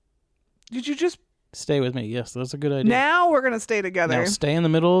 Did you just... Stay with me. Yes, that's a good idea. Now we're going to stay together. Now stay in the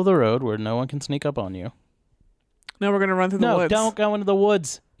middle of the road where no one can sneak up on you. Now we're going to run through the No, woods. don't go into the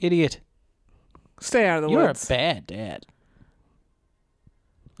woods, idiot. Stay out of the You're woods. a bad dad.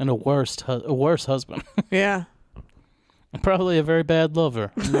 And a worse husband. Yeah. And probably a very bad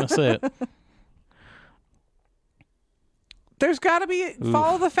lover. I'm going to say it. There's got to be...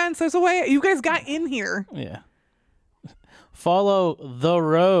 Follow the fence. There's a way... You guys got in here. Yeah. Follow the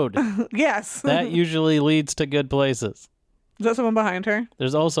road. Yes. That usually leads to good places. Is that someone behind her?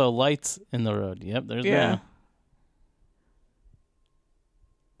 There's also lights in the road. Yep, there's Yeah.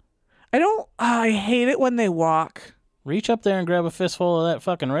 that. I hate it when they walk. Reach up there and grab a fistful of that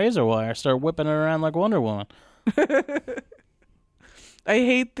fucking razor wire. Start whipping it around like Wonder Woman. I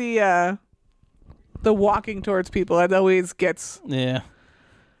hate the walking towards people. That always gets... Yeah.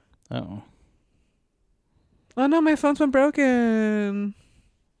 Uh-oh. Oh no, my phone's been broken.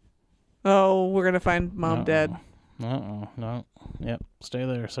 Oh, we're going to find Mom dead. Uh-oh. No. Yep. Stay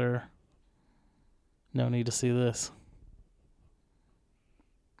there, sir. No need to see this.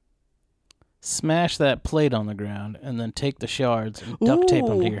 Smash that plate on the ground and then take the shards and duct tape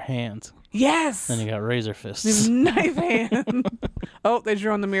them to Ooh. your hands. Yes! Then you got razor His fists. knife hand. Oh, they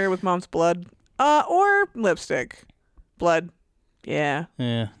drew on the mirror with Mom's blood. Or lipstick. Blood. Yeah.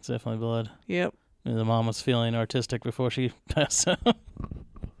 Yeah, it's definitely blood. Yep. Maybe the mom was feeling artistic before she passed out.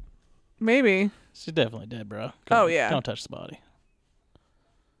 Maybe. She's definitely dead, bro. Oh, yeah. Don't touch the body.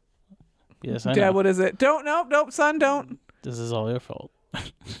 Yes, I Dad, know. what is it? Nope, son, don't. This is all your fault.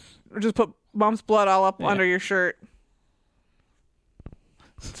 Or just put Mom's blood all up under your shirt.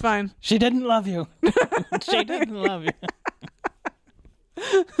 It's fine. She didn't love you. She didn't love you.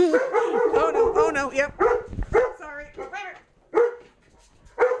 Oh no, yep. Sorry.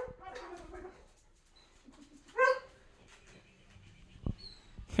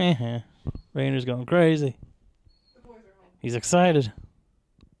 Rainer's going crazy. He's excited.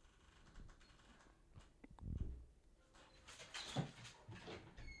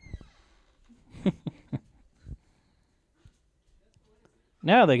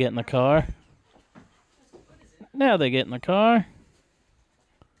 Now they get in the car. Now they get in the car.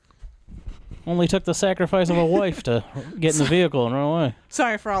 Only took the sacrifice of a wife to get in the vehicle and run away.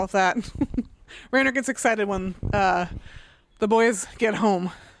 Sorry for all of that. Rainer gets excited when the boys get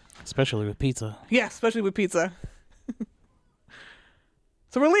home. Especially with pizza. Yeah, especially with pizza.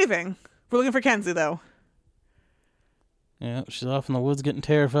 So we're leaving. We're looking for Kenzie, though. Yeah, she's off in the woods getting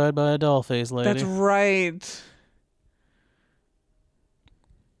terrified by a doll-faced lady. That's right.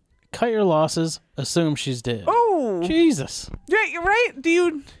 Cut your losses. Assume she's dead. Oh, Jesus. yeah, you're right. Do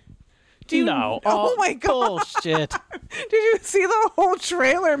you? No. Oh my god! Bullshit. Did you see the whole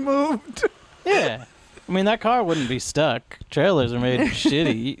trailer moved? Yeah. I mean, that car wouldn't be stuck. Trailers are made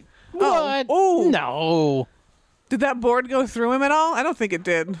shitty. What? Oh. No. Did that board go through him at all? I don't think it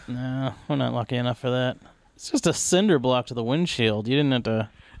did. No, we're not lucky enough for that. It's just a cinder block to the windshield. You didn't have to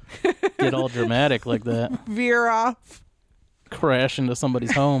get all dramatic like that. Veer off. Crash into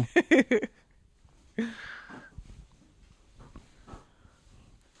somebody's home.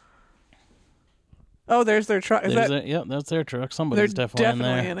 Oh, there's their truck. Yep, that's their truck. Somebody's They're definitely in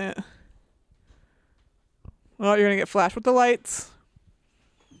there. in it. Oh, you're gonna get flashed with the lights.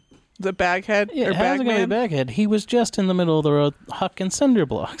 The baghead Yeah, or how's it going to bagman? be baghead? He was just in the middle of the road hucking cinder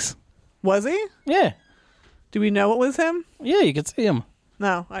blocks. Was he? Yeah. Do we know it was him? Yeah, you could see him.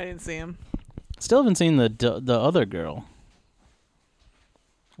 No, I didn't see him. Still haven't seen the other girl.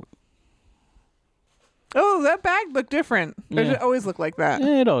 Oh, that bag looked different. Or did Yeah. it always look like that?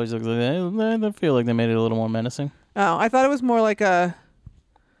 Yeah, it always looks like that. I feel like they made it a little more menacing. Oh, I thought it was more like a...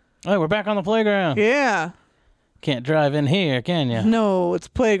 Oh, we're back on the playground. Yeah. Can't drive in here, can you? No, it's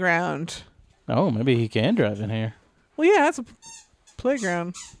playground. Oh, maybe he can drive in here. Well, yeah, that's a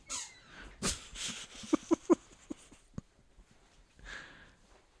playground.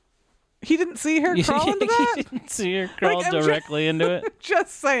 He didn't see her crawl into that? You didn't see her crawl I'm directly into it.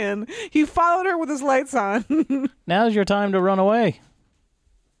 Just saying. He followed her with his lights on. Now's your time to run away.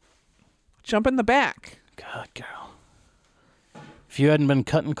 Jump in the back. God, girl. If you hadn't been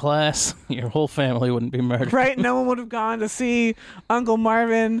cut in class, your whole family wouldn't be murdered. Right? No one would have gone to see Uncle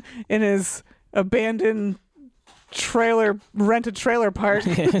Marvin in his abandoned rented trailer park.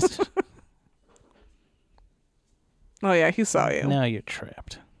 Yes. Oh, yeah, he saw you. Now you're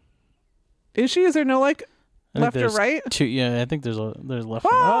trapped. Is she? Is there no, like, I think left or there's right? Two, yeah, I think there's left.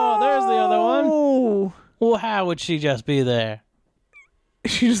 Oh, there's the other one. Oh! Well, how would she just be there?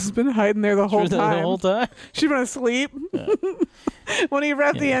 She's just been hiding there the whole The time. whole time? She's been asleep. Yeah. When he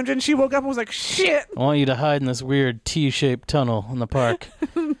revved the engine, she woke up and was like, shit! I want you to hide in this weird T-shaped tunnel in the park.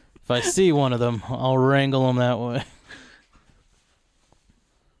 If I see one of them, I'll wrangle them that way.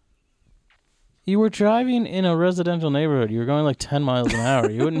 You were driving in a residential neighborhood. You were going like 10 miles an hour.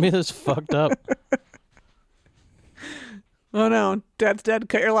 You wouldn't be this fucked up. Oh no, Dad's dead.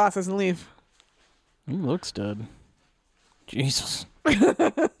 Cut your losses and leave. He looks dead. Jesus.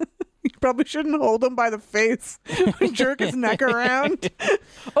 You probably shouldn't hold him by the face. Jerk his neck around.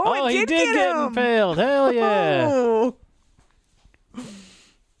 Oh, he it did get him. impaled. Hell yeah. Oh.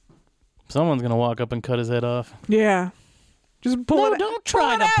 Someone's going to walk up and cut his head off. Yeah. Just pull No, it don't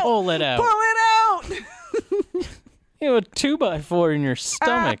try to pull it out. Pull it out! You have a 2x4 in your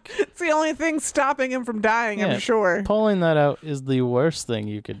stomach. It's the only thing stopping him from dying, Yeah. I'm sure. Pulling that out is the worst thing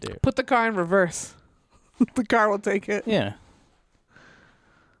you could do. Put the car in reverse. The car will take it. Yeah.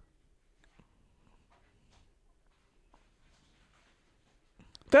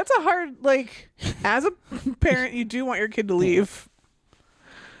 That's a hard, like, as a parent, you do want your kid to leave.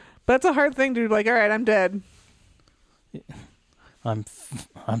 But that's a hard thing to be like, all right, I'm dead. I'm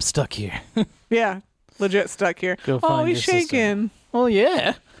stuck here. Yeah, legit stuck here. Go Oh, find he's your sister. shaking. Well,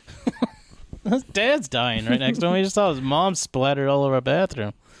 yeah. His dad's dying right next to him. We just saw his mom splattered all over our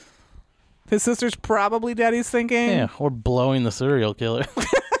bathroom. His sister's probably dead, he's thinking. Yeah, we're blowing the serial killer.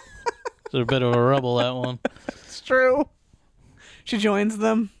 It's a bit of a rubble, that one. It's true. She joins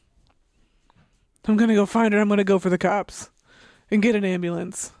them. I'm going to go find her. I'm going to go for the cops and get an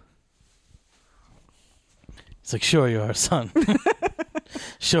ambulance. It's like, sure you are, son.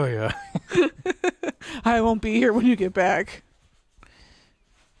 Sure you are. I won't be here when you get back.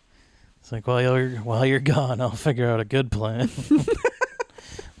 It's like, while you're gone, I'll figure out a good plan.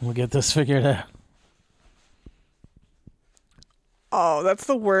 We'll get this figured out. Oh, that's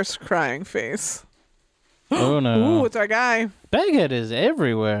the worst crying face. Oh, no. Ooh, it's our guy. Baghead is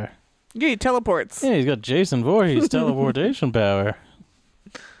everywhere. Yeah, he teleports. Yeah, he's got Jason Voorhees teleportation power.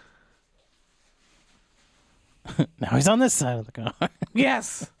 Now he's on this side of the car.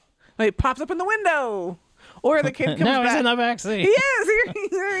 Yes. Like, he pops up in the window. Or the kid comes Now back. he's in the back seat. He is.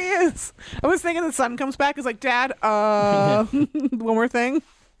 There he is. I was thinking the son comes back. He's like, Dad, one more thing.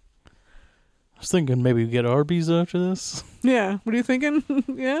 I was thinking maybe we get Arby's after this. Yeah. What are you thinking?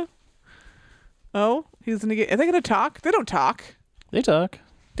 Yeah. Oh, he's going to get... Are they going to talk? They don't talk. They talk.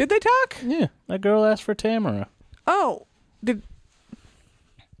 Did they talk? Yeah, that girl asked for Tamara. Oh. Did...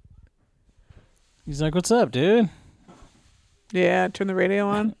 He's like, what's up, dude? Yeah, turn the radio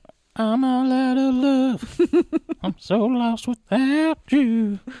on. I'm all out of love. I'm so lost without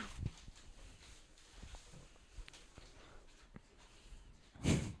you.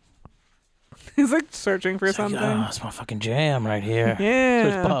 He's like searching for It's like, something. oh, it's my fucking jam right here.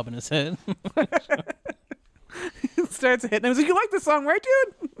 Yeah. Starts bobbing his head. Starts hitting him. He's like, you like this song, right,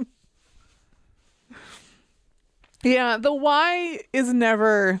 dude? Yeah, the why is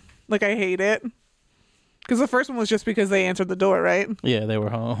never, like, I hate it. Because the first one was just because they answered the door, right? Yeah, they were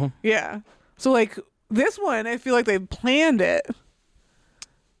home. Yeah. So, like, this one, I feel like they planned it.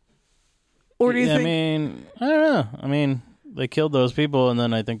 Or do you think... I mean, I don't know. I mean, they killed those people, and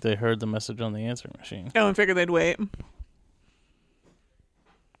then I think they heard the message on the answering machine. Oh, and figured they'd wait.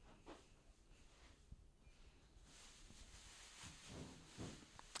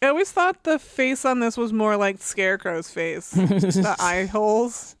 I always thought the face on this was more like Scarecrow's face. The eye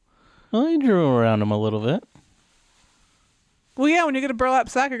holes. Well, he drew around him a little bit. Well, yeah, when you get a burlap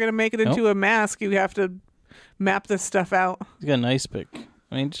sack, you're going to make it into a mask. You have to map this stuff out. He's got an ice pick.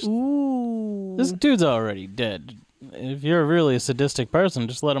 I mean, just, Ooh. this dude's already dead. If you're really a sadistic person,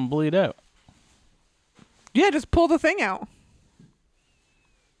 just let him bleed out. Yeah, just pull the thing out.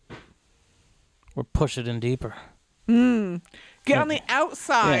 Or push it in deeper. Get on the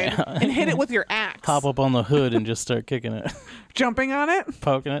outside Yeah. and hit it with your axe. Hop up on the hood and just start kicking it. Jumping on it?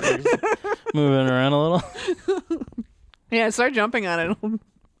 Poking it. Moving it around a little. Yeah, start jumping on it.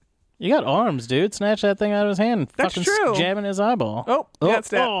 You got arms, dude. Snatch that thing out of his hand and That's fucking true. jab in his eyeball. Oh, that's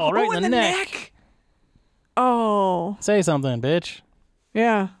that. Oh, right in the neck. Oh. Say something, bitch.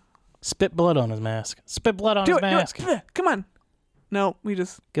 Yeah. Spit blood on his mask. Spit blood on Do his it, mask. do it. Come on. No, we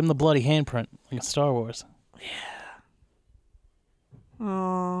just... Give him the bloody handprint like in Star Wars.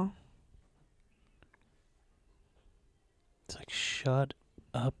 Oh. It's like, shut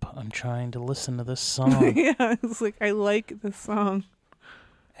up. I'm trying to listen to this song. Yeah, it's like, I like this song.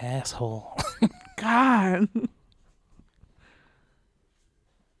 Asshole. God.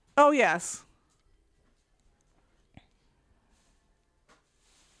 Oh, yes.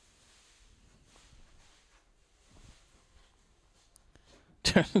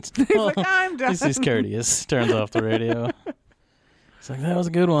 He's like, I'm done. He's courteous. Turns off the radio. It's like, that was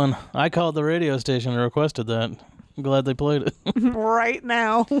a good one. I called the radio station and requested that. I'm glad they played it. Right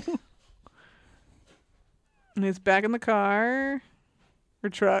now. And he's back in the car. Or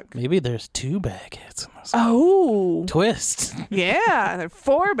truck. Maybe there's 2 bag hits in this. Oh. Twist. Yeah. There are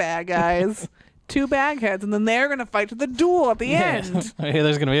 4 bad guys. 2 bag heads. And then they're going to fight to the duel at the end. Hey,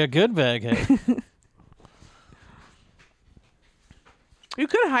 there's going to be a good bag hit. You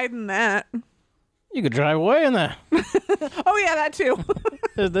could hide in that. You could drive away in that. Oh, yeah, that too.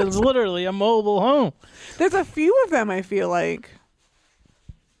 There's literally a mobile home. There's a few of them, I feel like.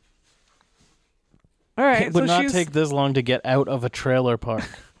 All right. It would so not she's... take this long to get out of a trailer park.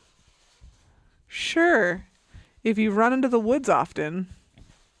 Sure. If you run into the woods often.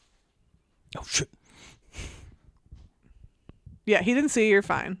 Oh, shit. Yeah, he didn't see you. You're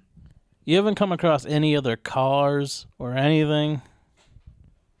fine. You haven't come across any other cars or anything?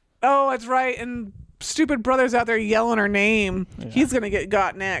 Oh, that's right. And stupid brother's out there yelling her name. Yeah. He's going to get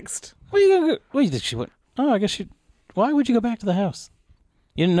got next. Where you gonna go? Wait, did she went? Oh, I guess she. Why would you go back to the house?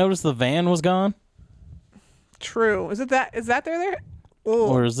 You didn't notice the van was gone, True. Is that there? Oh.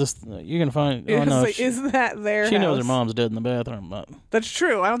 or is this? You can find. Oh It's no, like, is that their she knows her house? mom's dead in the bathroom. But That's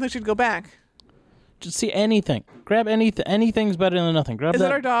true. I don't think she'd go back. just see anything. Grab anything. Anything's better than nothing. Grab Is that.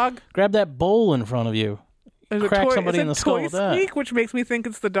 that our dog? Grab that bowl in front of you. There's Crack a toy, somebody it's in a the skull toy with that. squeak, which makes me think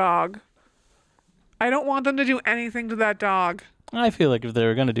it's the dog. I don't want them to do anything to that dog. I feel like if they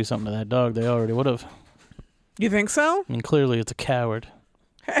were going to do something to that dog, they already would have. You think so? I mean, clearly it's a coward.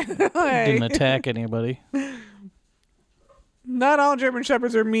 Hey. Didn't attack anybody. Not all German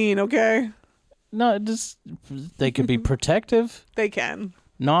Shepherds are mean, okay? No, just they could be protective. They can.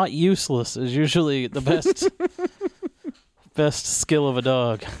 Not useless is usually the best skill of a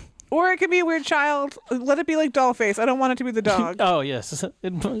dog. Or it could be a weird child. Let it be like Dollface. I don't want it to be the dog. Oh yes,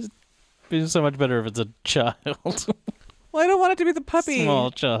 it'd be so much better if it's a child. Well, I don't want it to be the puppy.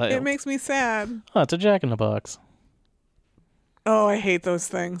 Small child. It makes me sad. Oh, it's a Jack in the Box. Oh, I hate those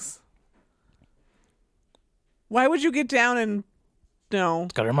things. Why would you get down and... No.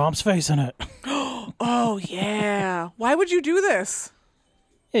 It's got her mom's face in it. Oh, yeah. Why would you do this?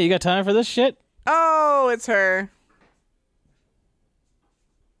 Yeah, you got time for this shit? Oh, it's her.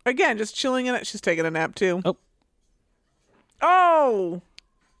 Again, just chilling in it. She's taking a nap, too. Oh. Oh.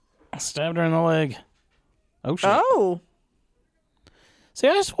 Stabbed her in the leg. Oh shit. Oh. See,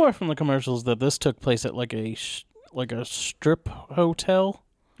 I swore from the commercials that this took place at like a strip hotel.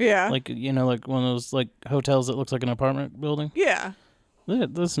 Yeah. Like, you know, like one of those like hotels that looks like an apartment building. Yeah.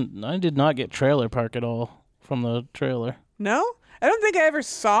 Listen, I did not get trailer park at all from the trailer. No? I don't think I ever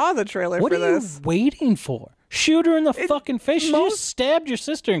saw the trailer What for are this. you waiting for? Shoot her in the fucking face. She just stabbed your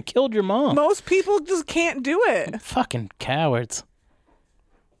sister and killed your mom. Most people just can't do it. Fucking cowards.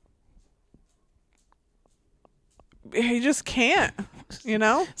 You just can't. You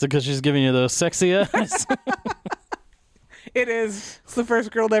know? Is it because she's giving you those sexy eyes? It is. It's the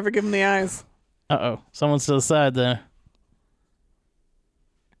first girl to ever give him the eyes. Uh-oh. Someone's to the side there.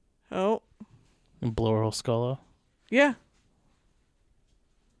 Oh. And blow her whole skull off. Yeah.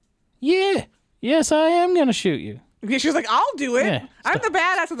 Yeah. Yes, I am going to shoot you. Yeah, she's like, I'll do it. Yeah, I'm the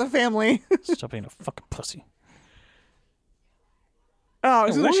badass of the family. Stop being a fucking pussy. Oh,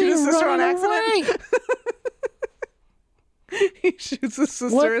 is it like shoot his sister on Run accident? away. He shoots his sister.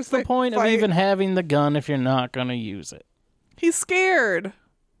 as What's the they point of fight. even having the gun if you're not going to use it? He's scared.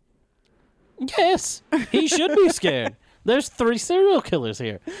 Yes, he should be scared. There's 3 serial killers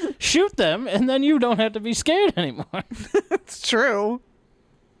here. Shoot them, and then you don't have to be scared anymore. It's true.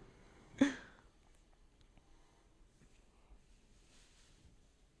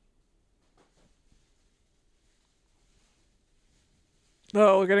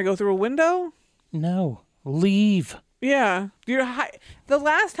 Oh, we're gonna go through a window? No. Leave. Yeah. The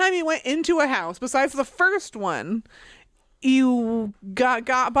last time you went into a house, besides the first one, you got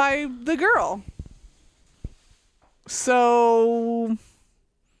by the girl. So...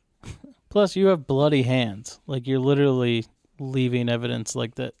 Plus, you have bloody hands. Like, you're literally leaving evidence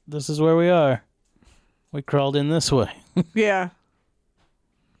like that. This is where we are. We crawled in this way. Yeah.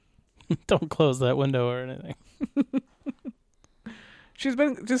 Don't close that window or anything. She's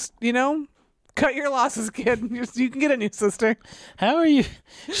been just, cut your losses, kid. You can get a new sister. How are you?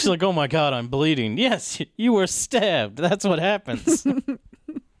 She's like, oh my God, I'm bleeding. Yes, you were stabbed. That's what happens.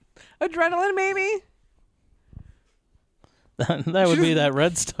 Adrenaline, maybe? That would be that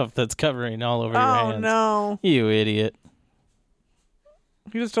red stuff that's covering all over your hands. Oh, no. You idiot.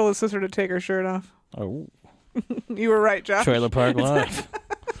 You just told his sister to take her shirt off. Oh. You were right, Josh. Trailer Park Live.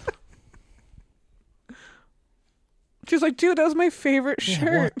 She's like, dude, that was my favorite Yeah,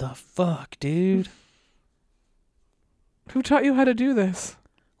 shirt. what the fuck, dude? Who taught you how to do this?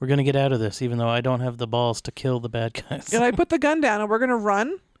 We're going to get out of this, even though I don't have the balls to kill the bad guys. And I put the gun down and we're going to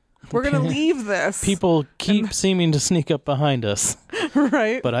run. We're going to leave this. People keep seeming to sneak up behind us,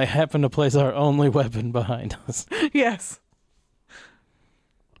 Right? but I happen to place our only weapon behind us. Yes.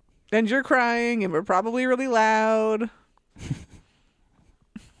 And you're crying and we're probably really loud.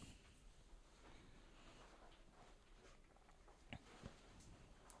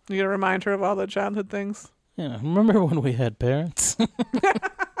 You gotta remind her of all the childhood things. Yeah, remember when we had parents?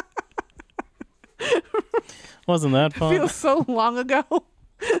 Wasn't that fun? Feels so long ago.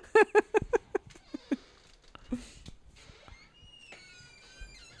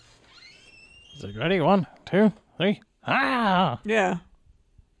 He's like, ready? 1, 2, 3. Ah! Yeah.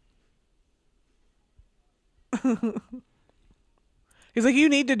 He's like, you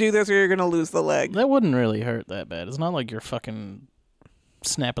need to do this or you're gonna lose the leg. That wouldn't really hurt that bad. It's not like you're fucking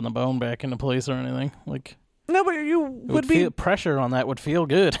snapping the bone back into place or anything. Like, No, but you would be. feel, pressure on that would feel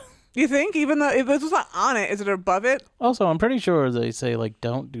good. You think? Even though if it was not on it, is it above it? Also, I'm pretty sure they say, like,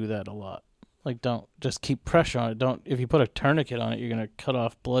 don't do that a lot. Like, don't just keep pressure on it. Don't, if you put a tourniquet on it, you're going to cut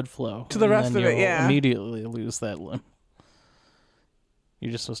off blood flow To the and rest then of it, you'll yeah. immediately lose that limb.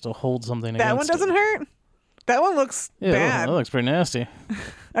 You're just supposed to hold something That one against doesn't it. hurt? That one looks Yeah, bad. that looks pretty nasty.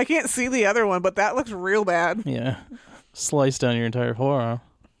 I can't see the other one, but that looks real bad. Yeah. Slice down your entire forearm.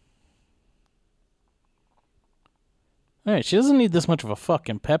 All right, she doesn't need this much of a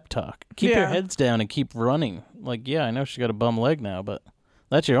fucking pep talk. Keep your Yeah. heads down and keep running. Like, yeah, I know she got a bum leg now, but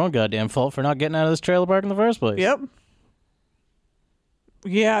that's your own goddamn fault for not getting out of this trailer park in the first place. Yep.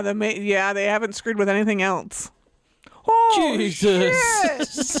 Yeah, they haven't screwed with anything else. Oh, Jesus.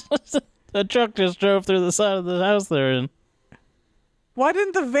 shit! The truck just drove through the side of the house they're in. Why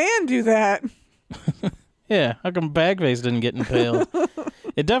didn't the van do that? Yeah, how come Bagface didn't get impaled?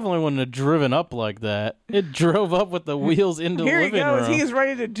 It definitely wouldn't have driven up like that. It drove up with the wheels into Here the he living goes. room. He's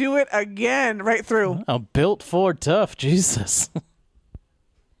ready to do it again, right through. Oh, built Ford tough. Jesus.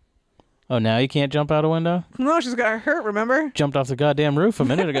 Oh, now you can't jump out a window? No, she's got hurt, remember? Jumped off the goddamn roof a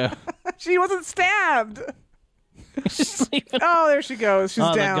minute ago. She wasn't stabbed. She's sleeping. Oh, there she goes. She's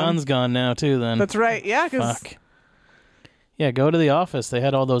Oh, down. the gun's gone now, too, then. That's right. Yeah, because... Fuck. Yeah, go to the office. They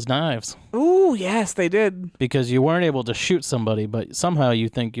had all those knives. Ooh, yes, they did. Because you weren't able to shoot somebody, but somehow you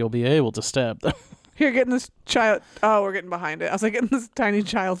think you'll be able to stab them. Here, getting this child... Oh, we're getting behind it. I was like, getting this tiny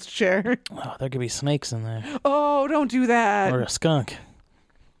child's chair. Oh, there could be snakes in there. Oh, don't do that. Or a skunk.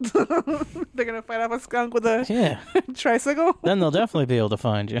 They're going to fight off a skunk with a Yeah. tricycle? Then they'll definitely be able to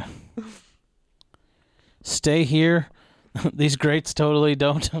find you. Stay here. These grates totally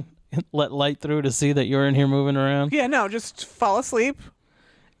don't let light through to see that you're in here moving around. Yeah, no, just fall asleep.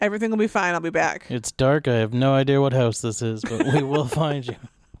 Everything will be fine. I'll be back. It's dark. I have no idea what house this is, but we will find you.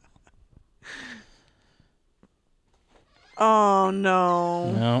 Oh,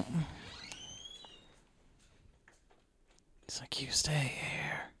 no. No. It's like, you stay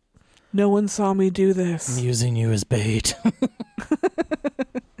here. No one saw me do I'm this. using you as bait.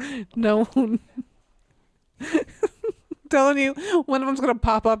 No one. Telling you, one of them's going to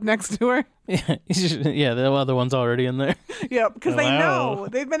pop up next to her. Yeah, the other one's already in there. Yep, because they Wow. know.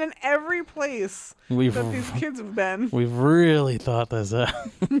 They've been in every place We've that these kids have been. we've really thought this out.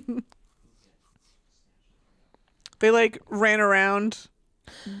 They, ran around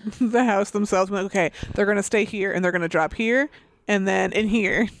the house themselves. Like, okay, they're going to stay here, and they're going to drop here, and then in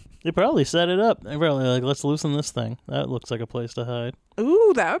here. They probably set it up. They probably like, let's loosen this thing. That looks like a place to hide.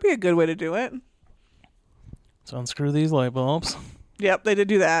 Ooh, that would be a good way to do it. Let's unscrew these light bulbs. Yep, they did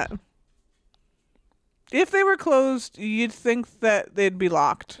do that. If they were closed, you'd think that they'd be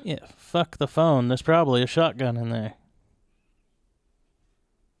locked. Yeah, fuck the phone. There's probably a shotgun in there.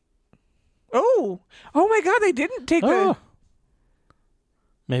 Oh my God! They didn't take the.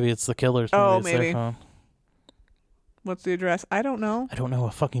 Maybe it's the killers. Oh, it's maybe. their phone. What's the address? I don't know. I don't know.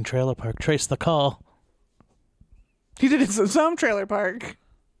 A fucking trailer park. Trace the call. He did it in some trailer park.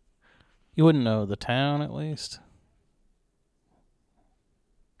 You wouldn't know the town, at least.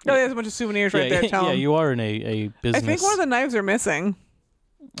 Oh, there's a bunch of souvenirs right there. Tell yeah, him. you are in a business. I think one of the knives are missing.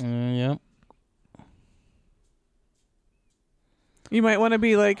 Yep. You might want to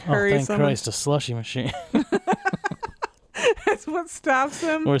be like, hurry, thank someone. Christ, a slushy machine. That's what stops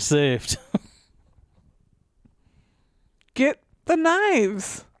him. We're saved. Get the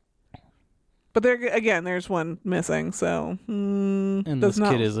knives. But there again, there's one missing. So, And this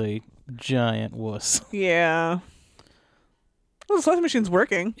kid is a giant wuss. Yeah. Well, the slush machine's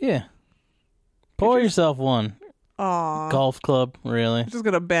working. Yeah. Pour yourself one. Aw. Golf club, really? It's just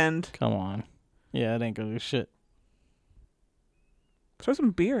gonna bend. Come on. Yeah, it ain't gonna do shit. Throw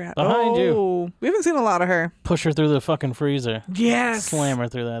some beer at. Behind you. We haven't seen a lot of her. Push her through the fucking freezer. Yes. Slam her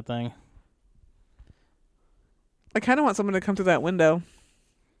through that thing. I kind of want someone to come through that window.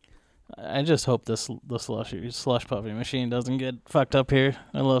 I just hope the slush puppy machine doesn't get fucked up here.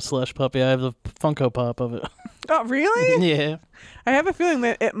 I love slush puppy. I have the Funko Pop of it. Oh, really? Yeah. I have a feeling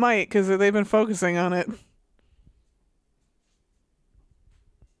that it might because they've been focusing on it.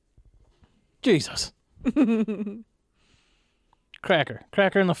 Jesus. Cracker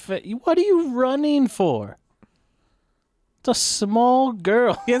in the face. What are you running for? It's a small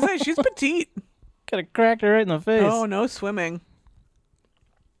girl. Yes, she's petite. Got a cracker right in the face. Oh, no swimming.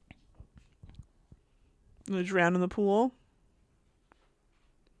 Gonna drown in the pool.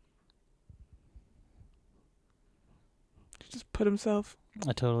 He just put himself.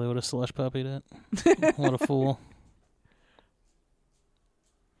 I totally would have slush puppied it. What a fool.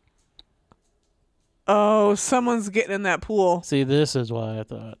 Oh, someone's getting in that pool. See, this is why I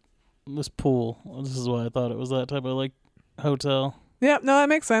thought this pool. This is why I thought it was that type of like hotel. Yep, no, that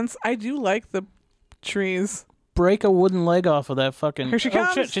makes sense. I do like the trees. Break a wooden leg off of that fucking. Here she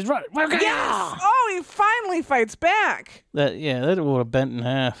comes. Oh shit, she's running. Yes! Oh, he finally fights back. That would have bent in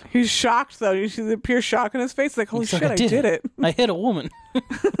half. He's shocked though. You see the pure shock in his face. Like, holy He's shit, like, I did it. I hit a woman.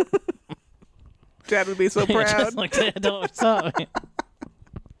 Dad would be so proud. Just like Dad always taught me.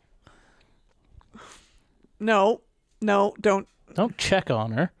 No, don't. Don't check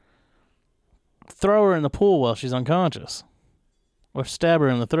on her. Throw her in the pool while she's unconscious. Or stab her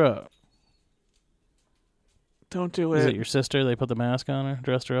in the throat. Don't do Is it. it your sister? They put the mask on her,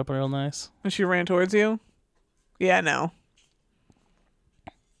 dressed her up real nice. And she ran towards you? Yeah, no.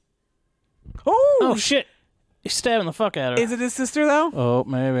 Oh shit! He's stabbing the fuck out of her. Is it his sister, though? Oh,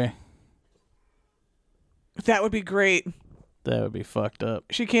 maybe. That would be great. That would be fucked up.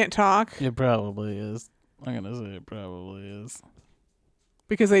 She can't talk It probably is. I'm gonna say it probably is.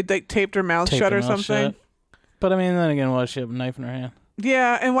 because they taped her mouth Taped shut her or mouth something. shut. But I mean, then again, why does she have a knife in her hand?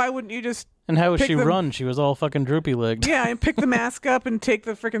 Yeah, and why wouldn't you just... And how would Pick she them- run? She was all fucking droopy legged. Yeah, and pick the mask up and take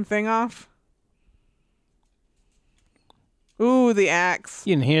the freaking thing off? Ooh, the axe.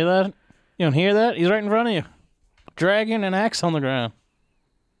 You didn't hear that? You don't hear that? He's right in front of you. Dragging an axe on the ground.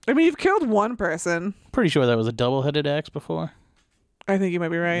 I mean, you've killed one person. Pretty sure that was a double-headed axe before. I think you might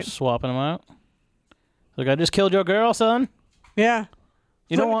be right. Swapping them out. Like, I just killed your girl, son. Yeah.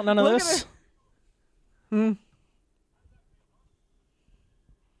 You don't want none of look at this? Hmm.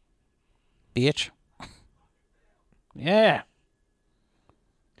 Bitch. Yeah.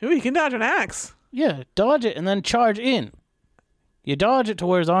 Ooh, you can dodge an axe. Yeah, dodge it and then charge in. You dodge it to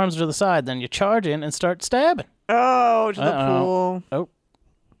where his arms are to the side, then you charge in and start stabbing. Oh, to the Uh-oh. pool. Oh.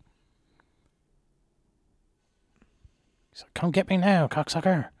 He's like, come get me now,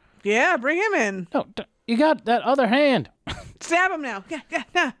 cocksucker. Yeah, bring him in. No, you got that other hand. Stab him now.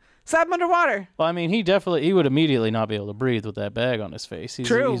 Yeah. Stab him underwater. Well, I mean, he would immediately not be able to breathe with that bag on his face.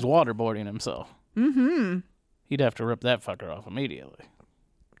 True. He's waterboarding himself. Mm-hmm. He'd have to rip that fucker off immediately.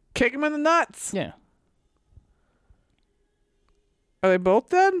 Kick him in the nuts. Yeah. Are they both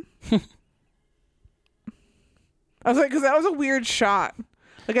dead? I was like, because that was a weird shot.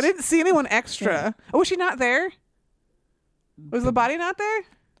 Like, I didn't see anyone extra. Yeah. Oh, was she not there? Was the body not there?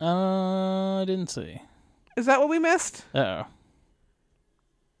 I didn't see. Is that what we missed? Uh-oh.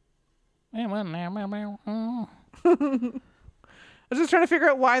 I was just trying to figure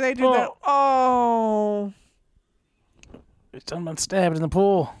out why they did that. Oh. He's done been stabbed in the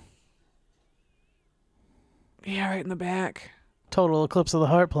pool. Yeah, right in the back. Total Eclipse of the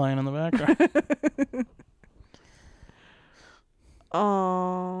Heart playing in the background.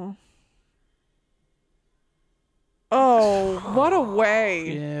 Oh. Oh, what a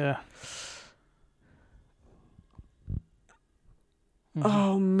way. Yeah.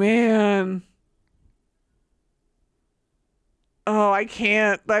 Oh, man. Oh, I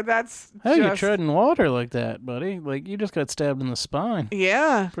can't. Like, that's How you just... treading water like that, buddy? Like, you just got stabbed in the spine.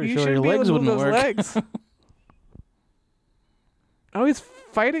 Yeah. Pretty you sure should your be able legs to move wouldn't those work. legs. Oh, he's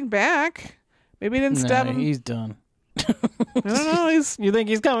fighting back. Maybe he didn't stab him. He's done. I don't know. He's... You think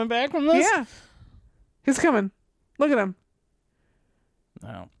he's coming back from this? Yeah. He's coming. Look at him.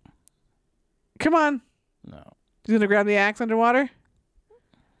 No. Come on. No. He's going to grab the axe underwater?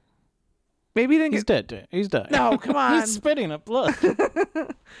 Maybe he didn't He's dead, dude. He's dead. No, come on. He's spitting up blood.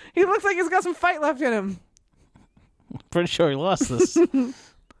 He looks like he's got some fight left in him. Pretty sure he lost this.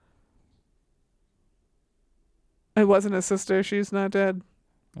 It wasn't his sister. She's not dead.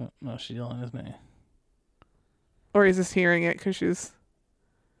 Oh, no, she's yelling his name. Or he's just hearing it because she's...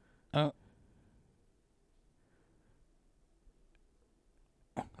 Oh.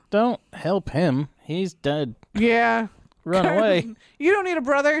 Don't help him. He's dead. Yeah. Run away. You don't need a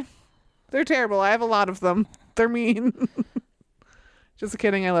brother. They're terrible. I have a lot of them. They're mean. Just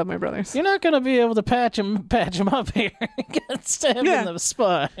kidding. I love my brothers. You're not going to be able to patch him up here. Get stabbed Yeah. in the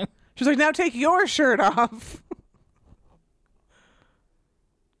spine. She's like, now take your shirt off.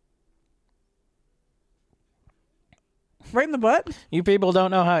 Right in the butt? You people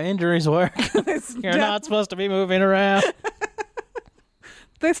don't know how injuries work. It's You're not supposed to be moving around.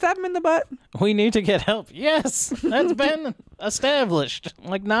 They stab him in the butt? We need to get help. Yes, that's been established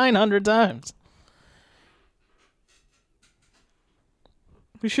like 900 times.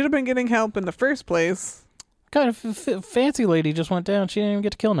 We should have been getting help in the first place. Kind of fancy lady just went down. She didn't even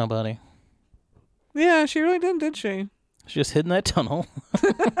get to kill nobody. Yeah, she really did she? She just hid in that tunnel,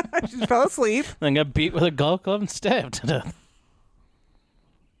 She fell asleep. then got beat with a golf club and stabbed to death.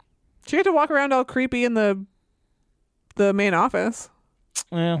 She had to walk around all creepy in the main office.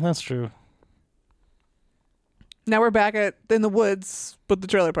 Yeah, that's true. Now we're back in the woods with the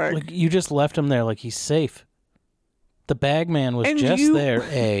trailer park. Like, you just left him there like he's safe. The bagman was And just you- there.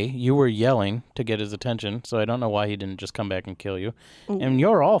 You were yelling to get his attention, so I don't know why he didn't just come back and kill you. Ooh. And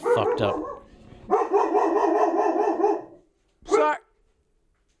you're all fucked up.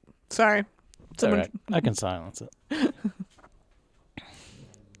 Sorry. It's all right. I can silence it.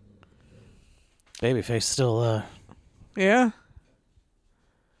 Babyface still, Yeah.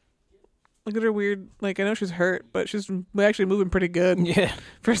 Look at her weird. Like, I know she's hurt, but she's actually moving pretty good. yeah.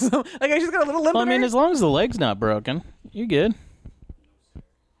 For some, like, she's got a little limp. Well, I in mean, her. as long as the leg's not broken, you good.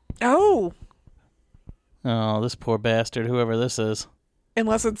 Oh, Oh, this poor bastard, whoever this is.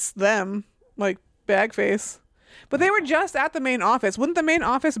 unless it's them, like Bagface. But they were just at the main office. Wouldn't the main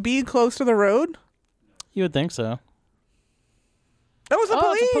office be close to the road? You would think so. That was the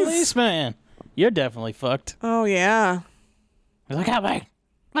police. It's a policeman. You're definitely fucked. Oh yeah. He's like, help me.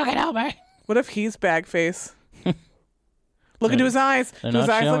 Look at me. What if he's Bagface? Look into his eyes. They're Do his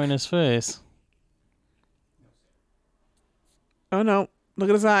not eyes showing look? his face. Oh no! Look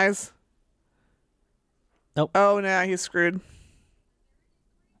at his eyes. Nope. Oh no, he's screwed.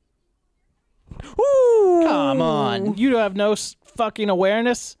 Ooh! Come on. You have no fucking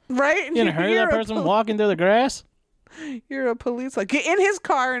awareness? Right? You gonna hurt You're that a person walking through the grass? You're a police. Like, get in his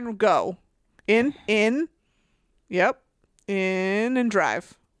car and go. In. Yep. In and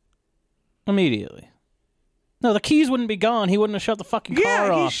drive. Immediately. No, the keys wouldn't be gone. He wouldn't have shut the fucking car Yeah,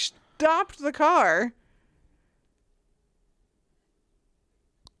 he off. stopped the car.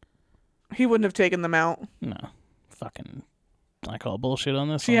 He wouldn't have taken them out. No. Fucking, I call bullshit on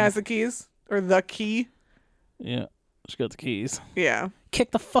this She one. has the keys. Or the key. Yeah. She got the keys. Yeah.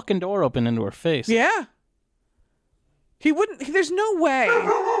 Kick the fucking door open into her face. Yeah. He wouldn't. There's no way.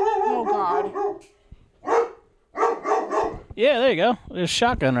 Oh, God. Yeah, there you go. There's a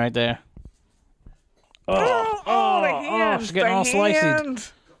shotgun right there. The hand. She's getting all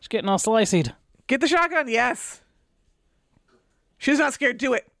slicey. She's getting all slicey. Get the shotgun. Yes. She's not scared.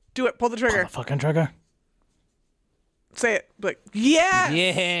 Do it. Do it. Pull the Pull trigger. the fucking trigger. Say it. Like, yes.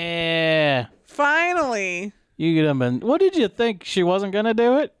 Yeah. Finally. You could have been. What did you think? She wasn't gonna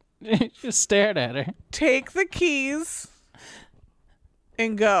do it? Just stared at her. Take the keys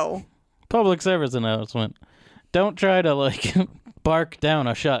and go. Public service announcement. Don't try to, like, bark down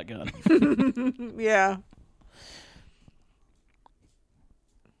a shotgun. Yeah.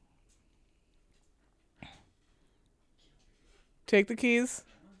 Take the keys.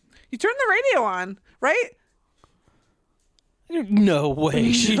 You turn the radio on, right? No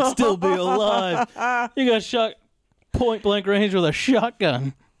way. She'd still be alive. You got shot. point blank range with a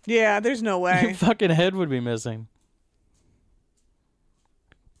shotgun. Yeah, there's no Your way. fucking head would be missing.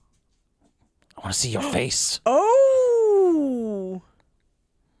 I want to see your face. Oh!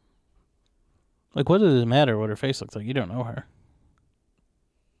 Like, what does it matter what her face looks like? You don't know her.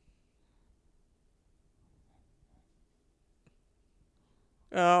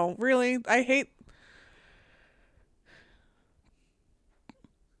 Oh, really? I hate...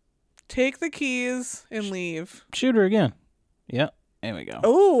 Take the keys and leave. Shoot her again. Yep. There we go.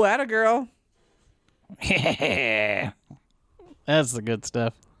 Oh, atta girl. That's the good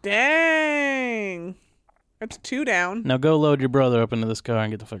stuff. Dang. That's 2 down. Now go load your brother up into this car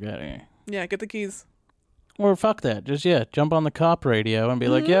and get the fuck out of here. Yeah, get the keys. Or fuck that. Just, jump on the cop radio and be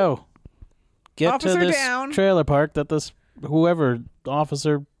like, yo, get Officer to this down. trailer park that this whoever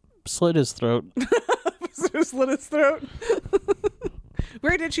officer slit his throat. Officer slit his throat.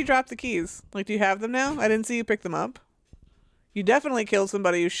 Where did she drop the keys? Like, do you have them now? I didn't see you pick them up. You definitely killed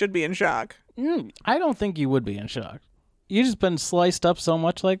somebody who should be in shock. I don't think you would be in shock. You just been sliced up so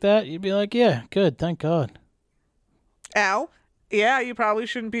much like that, you'd be like, yeah, good, thank God. Ow. Yeah, you probably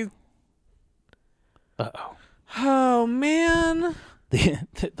shouldn't be... Uh-oh. Oh, man.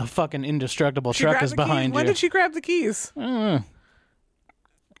 The fucking indestructible She truck grabbed is the behind keys. When you. did she grab the keys? Watch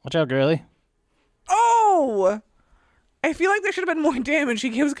out, girlie. Oh! I feel like there should have been more damage.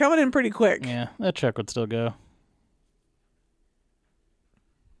 She was coming in pretty quick. Yeah, that truck would still go.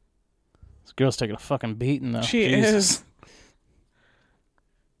 This girl's taking a fucking beating, though. She Jesus. is.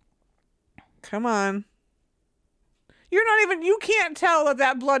 Come on. You're not even... You can't tell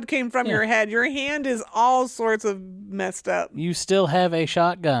that blood came from your head. Your hand is all sorts of messed up. You still have a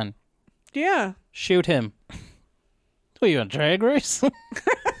shotgun. Yeah. Shoot him. What, are you on drag race?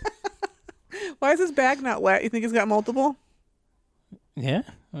 Why is his bag not wet? You think he's got multiple? Yeah.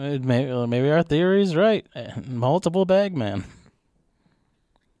 Maybe our theory's right. Multiple bag man.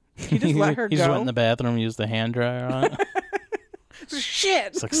 He just let her He just go. went in the bathroom, used the hand dryer on it. Shit.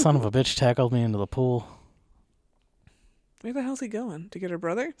 It's like, son of a bitch tackled me into the pool. Where the hell's he going? To get her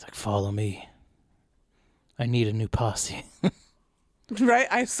brother? It's like, follow me. I need a new posse. Right?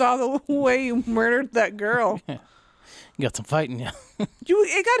 I saw the way you murdered that girl. You got some fighting you.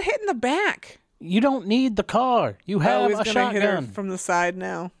 It got hit in the back. You don't need the car. You have he's a gonna hit her shotgun. from the side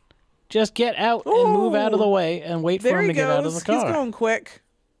now. Just get out and move out of the way and wait for There him he to get out of goes. the car. He's going quick.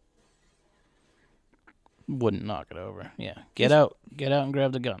 Wouldn't knock it over. Yeah. Get out. Get out and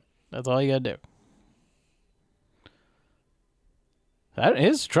grab the gun. That's all you gotta do.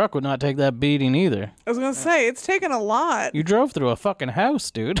 His truck would not take that beating either. I was gonna say it's taken a lot. You drove through a fucking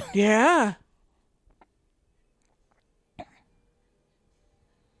house, dude. Yeah.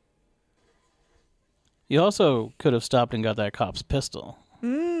 You also could have stopped and got that cop's pistol.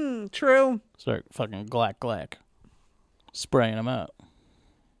 True. Start fucking glack, spraying him out.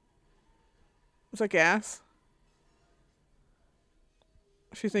 It's like gas.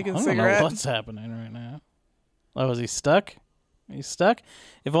 She's thinking I don't cigarette. know what's happening right now. Oh, is he stuck? He's stuck?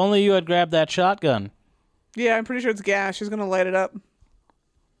 If only you had grabbed that shotgun. Yeah, I'm pretty sure it's gas. She's gonna light it up.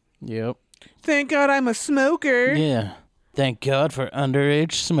 Yep. Thank God I'm a smoker. Yeah. Thank God for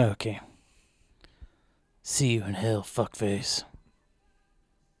underage smoking. See you in hell, fuckface.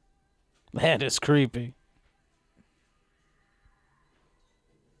 That is creepy.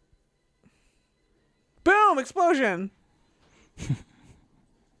 Boom! Explosion.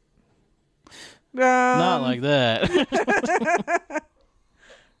 Not like that.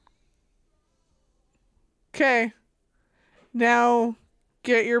 Okay. Now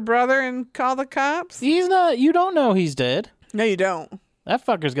get your brother and call the cops. He's not. You don't know he's dead. No, you don't. That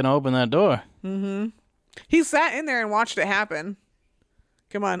fucker's gonna open that door. He sat in there and watched it happen.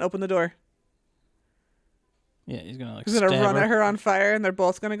 Come on, open the door. Yeah, he's gonna like He's gonna stab run her, at her on fire, and they're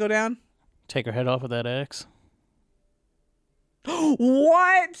both gonna go down. take her head off with that axe.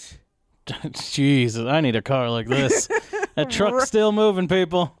 What? Jesus, I need a car like this. That truck's still moving,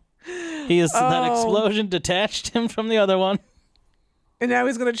 people. That explosion detached him from the other one. And now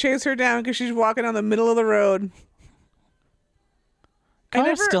he's gonna chase her down because she's walking on the middle of the road.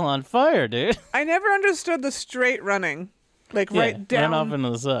 Car's still on fire, dude. I never understood the straight running, like right down. Run off into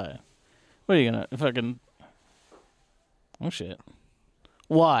the side. What are you gonna fucking? Oh shit!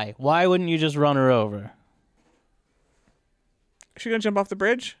 Why? Why wouldn't you just run her over? She gonna jump off the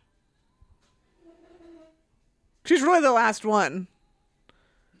bridge? She's really the last one.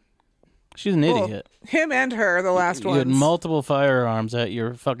 She's an idiot. Him and her are the last You had ones. multiple firearms at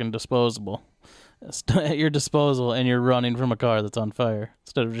your fucking disposable. At your disposal, and you're running from a car that's on fire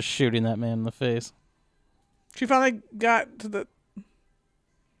instead of just shooting that man in the face. She finally got to the...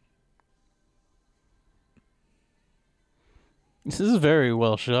 This is very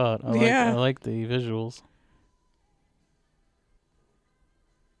well shot. I like the visuals.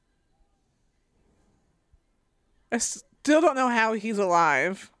 I still don't know how he's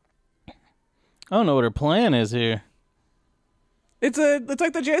alive. I don't know what her plan is here. It's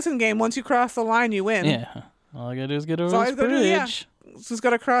like the Jason game. Once you cross the line, you win. Yeah. All I gotta do is get over So this bridge. Just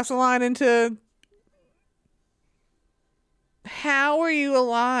gotta cross the line into. How are you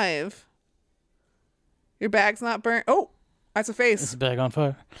alive? Your bag's not burnt. Oh, that's a It's face. a bag on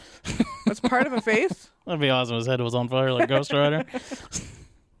fire. That's part of a face. That'd be awesome. His head was on fire like Ghost Rider.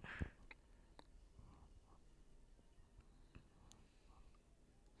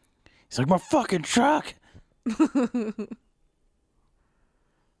 He's like, my fucking truck.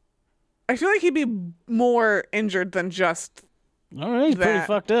 I feel like he'd be more injured than just All right, he's pretty That.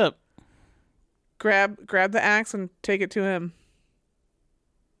 fucked up. grab the axe and take it to him.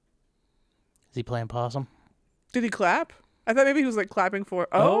 Is he playing possum? Did he clap? I thought maybe he was like clapping for.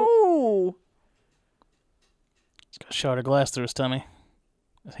 Oh, He's got a shard of glass through his tummy.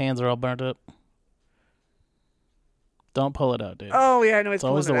 His hands are all burnt up. Don't pull it out, dude. oh yeah, I know he's it's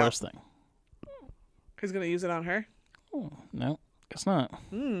always the pulling it out. worst thing. He's gonna use it on her. Oh, no, guess not.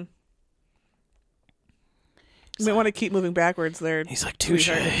 You may want to keep moving backwards there. He's like, touche.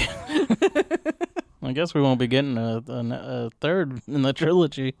 Sweetheart. I guess we won't be getting a third in the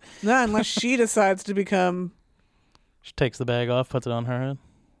trilogy. No, unless she decides to become. She takes the bag off, puts it on her head.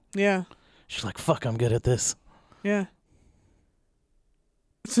 Yeah, She's like, fuck, I'm good at this. yeah.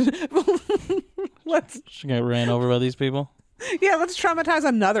 let's She got ran over by these people. let's traumatize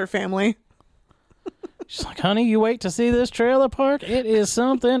another family. She's like, honey, you wait to see this trailer park? It is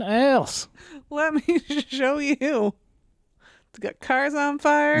something else. Let me show you. It's got cars on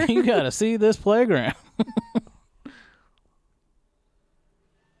fire. You got to see this playground.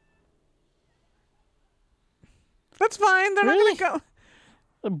 That's fine. They're Really? not gonna go.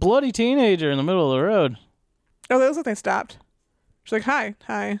 A bloody teenager in the middle of the road. Oh, that looks like they stopped. She's like,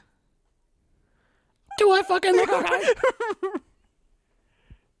 hi. Do I fucking look okay?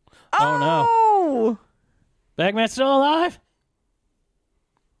 Oh, no. Oh, Bagman's still alive?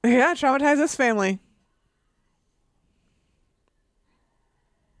 yeah, traumatize this family.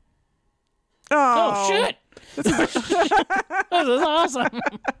 Oh, shit. This is awesome.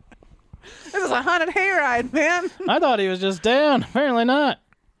 This is a haunted hayride, man. I thought he was just down. Apparently not.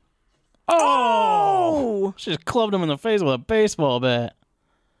 Oh! Oh, She just clubbed him in the face with a baseball bat.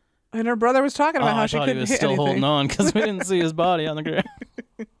 and her brother was talking about how I she thought couldn't he was hit still anything. holding on because we didn't see his body on the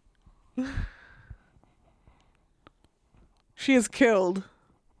ground. She has killed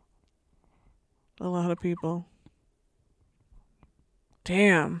a lot of people.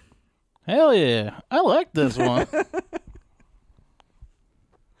 Damn. Hell yeah. I like this one.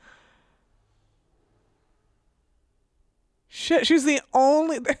 Shit, she's the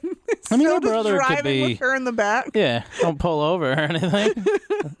only. I mean, So her just brother could driving be. with her in the back. Yeah, don't pull over or anything. I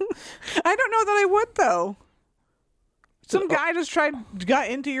don't know that I would though. Some guy just got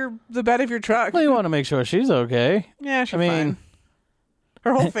into the bed of your truck. Well, you want to make sure she's okay. Yeah, she's I mean, fine.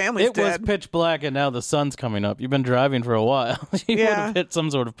 Her whole family's It was dead. pitch black and now the sun's coming up. You've been driving for a while. You would Yeah. have hit some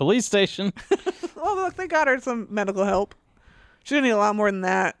sort of police station. Oh, look, they got her some medical help. She didn't need a lot more than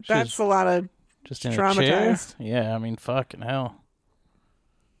that. That's a lot of. Just in a chair. Traumatized. Yeah, I mean, fucking hell.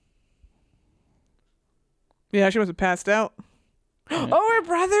 Yeah, she must have passed out. Oh, her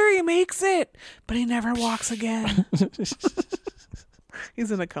brother, he makes it, but he never walks again.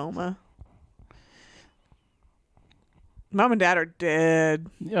 He's in a coma. Mom and Dad are dead.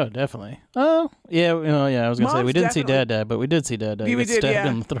 Yeah, definitely. Oh, yeah, I was going to say, we Mom's didn't see definitely- Dad, but we did see Dad. Yeah, He we got did, stabbed yeah.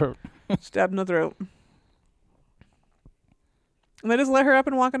 in the throat. Stabbed in the throat. And they just let her up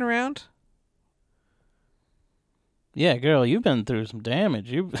and walking around? Yeah, girl, you've been through some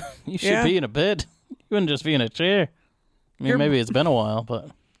damage. You should Yeah. be in a bed. You wouldn't just be in a chair. I mean, You're- maybe it's been a while, but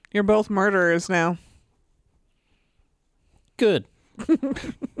You're both murderers now. good.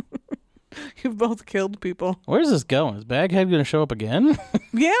 You've both killed people. Where's this going? Is Baghead going to show up again?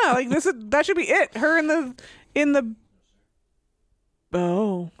 Yeah, like that should be it. Her in the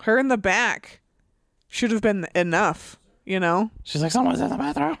her in the back should have been enough, you know? She's like, someone's in the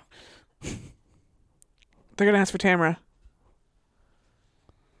bathroom. They're gonna ask for Tamara.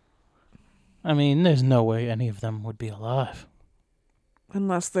 I mean, there's no way any of them would be alive.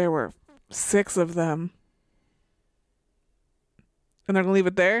 Unless there were 6 of them. And they're gonna leave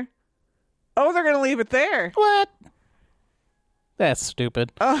it there? Oh, they're gonna leave it there. What? That's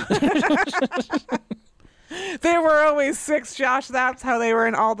stupid. There were always 6, Josh. That's how they were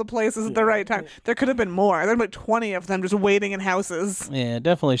in all the places at the right time. There could have been more. There were like 20 of them just waiting in houses. Yeah,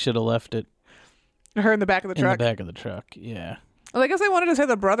 definitely should have left it Her in the back of the in truck. the back of the truck. Yeah. Well, I guess I wanted to say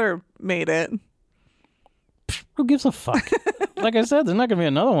the brother made it. Who gives a fuck? Like I said, there's not gonna be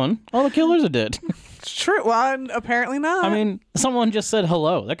another one. All the killers are dead. It's true. Well, and apparently not. I mean, someone just said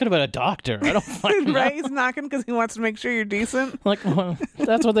hello. That could have been a doctor. I don't fucking know. right? He's knocking because he wants to make sure you're decent. Like, well,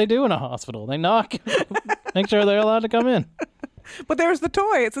 that's what they do in a hospital. They knock, make sure they're allowed to come in. But there's the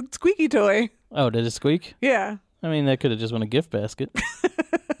toy. It's a squeaky toy. Oh, did it squeak? Yeah. I mean, that could have just been a gift basket.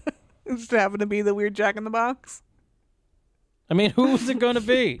 It just happened to be the weird Jack in the Box. I mean, who was it going to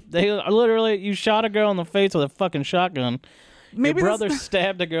be? They literally, you shot a girl in the face with a fucking shotgun. Maybe Your brother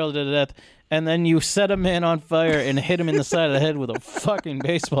stabbed a girl to death, and then you set a man on fire and hit him in the side of the head with a fucking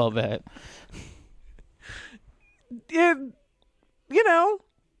baseball bat. You know,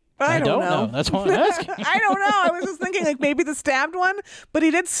 I don't know. That's why I'm asking. I don't know. I was just thinking like maybe the stabbed one, but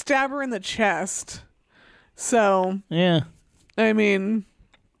he did stab her in the chest. So, Yeah. I mean,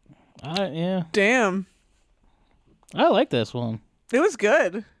 Yeah. damn. I like this one. It was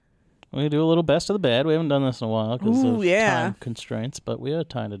good. We do a little best of the bad. We haven't done this in a while because Ooh, of yeah. time constraints, but we have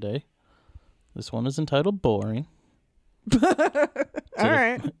time today. This one is entitled Boring. All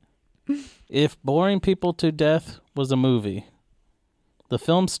right. If Boring People to Death was a movie, the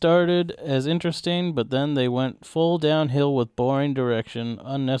film started as interesting, but then they went full downhill with boring direction,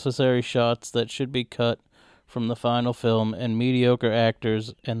 unnecessary shots that should be cut from the final film, and mediocre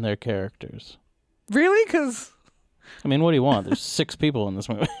actors and their characters. Really? Because... I mean, what do you want? There's 6 people in this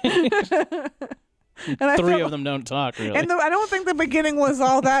movie. And I 3 felt- of them don't talk, really. And I don't think the beginning was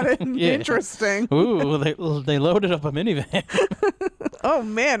all that Yeah. interesting. Ooh, they loaded up a minivan. Oh,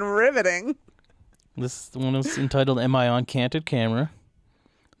 man, riveting. This one is entitled Am I on Candid Camera?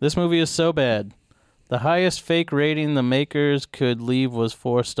 This movie is so bad. The highest fake rating the makers could leave was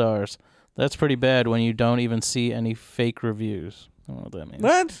 4 stars. That's pretty bad when you don't even see any fake reviews. I don't know what that means.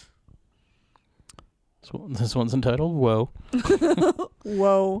 What? This one's entitled Whoa.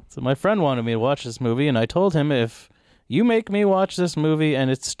 Whoa. So my friend wanted me to watch this movie, and I told him, if you make me watch this movie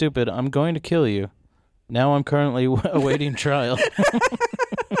and it's stupid, I'm going to kill you. Now I'm currently awaiting trial.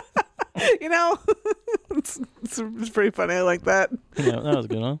 You know, it's pretty funny. I like that. Yeah, that was a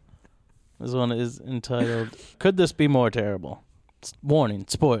good one. This one is entitled Could This Be More Terrible? Warning,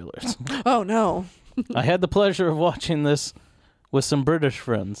 spoilers. Oh, no. I had the pleasure of watching this with some British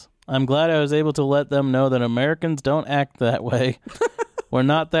friends. I'm glad I was able to let them know that Americans don't act that way. We're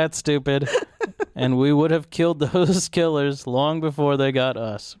not that stupid, and we would have killed those killers long before they got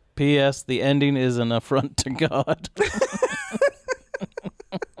us. P.S. The ending is an affront to God.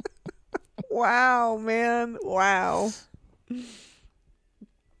 Wow, man. Wow.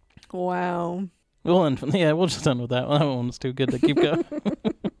 Wow. We'll just end with that one. That one's too good to keep going.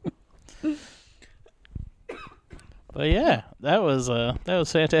 But yeah, that was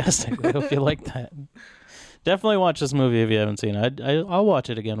fantastic. I hope you liked that. Definitely watch this movie if you haven't seen it. I'll watch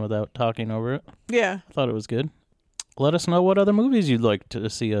it again without talking over it. Yeah. I thought it was good. Let us know what other movies you'd like to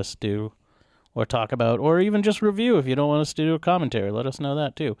see us do or talk about, or even just review if you don't want us to do a commentary. Let us know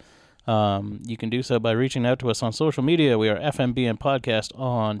that too. You can do so by reaching out to us on social media. We are FMBN Podcast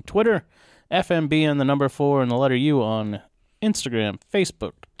on Twitter, FMBN the number 4 and the letter U on Instagram,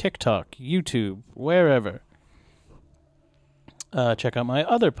 Facebook, TikTok, YouTube, wherever. Check out my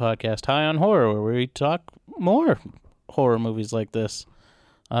other podcast, High on Horror, where we talk more horror movies like this.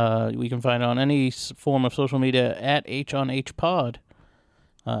 We can find it on any form of social media at HonHPod.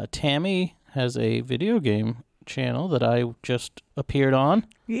 Tammy has a video game channel that I just appeared on.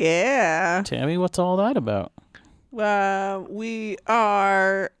 Yeah. Tammy, what's all that about? We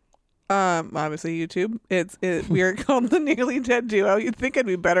are obviously YouTube. We are called the Nearly Dead Duo. You'd think I'd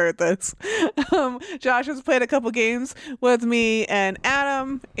be better at this. Josh has played a couple games with me and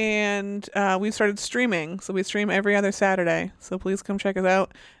Adam, and we've started streaming. So we stream every other Saturday. So please come check us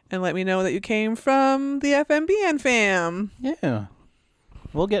out and let me know that you came from the FMBN fam. Yeah.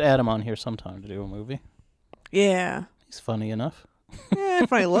 We'll get Adam on here sometime to do a movie. Yeah. He's funny enough. Yeah,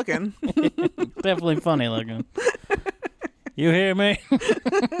 funny looking. Definitely funny looking. You hear me?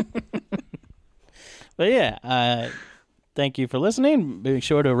 But yeah, thank you for listening. Be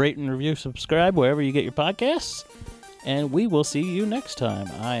sure to rate and review, subscribe wherever you get your podcasts. And we will see you next time.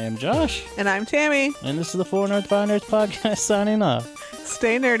 I am Josh. And I'm Tammy. And this is the 4 Nerds by Nerds podcast signing off.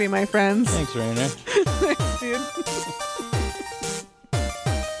 Stay nerdy, my friends. Thanks, Rainer. Thanks, dude.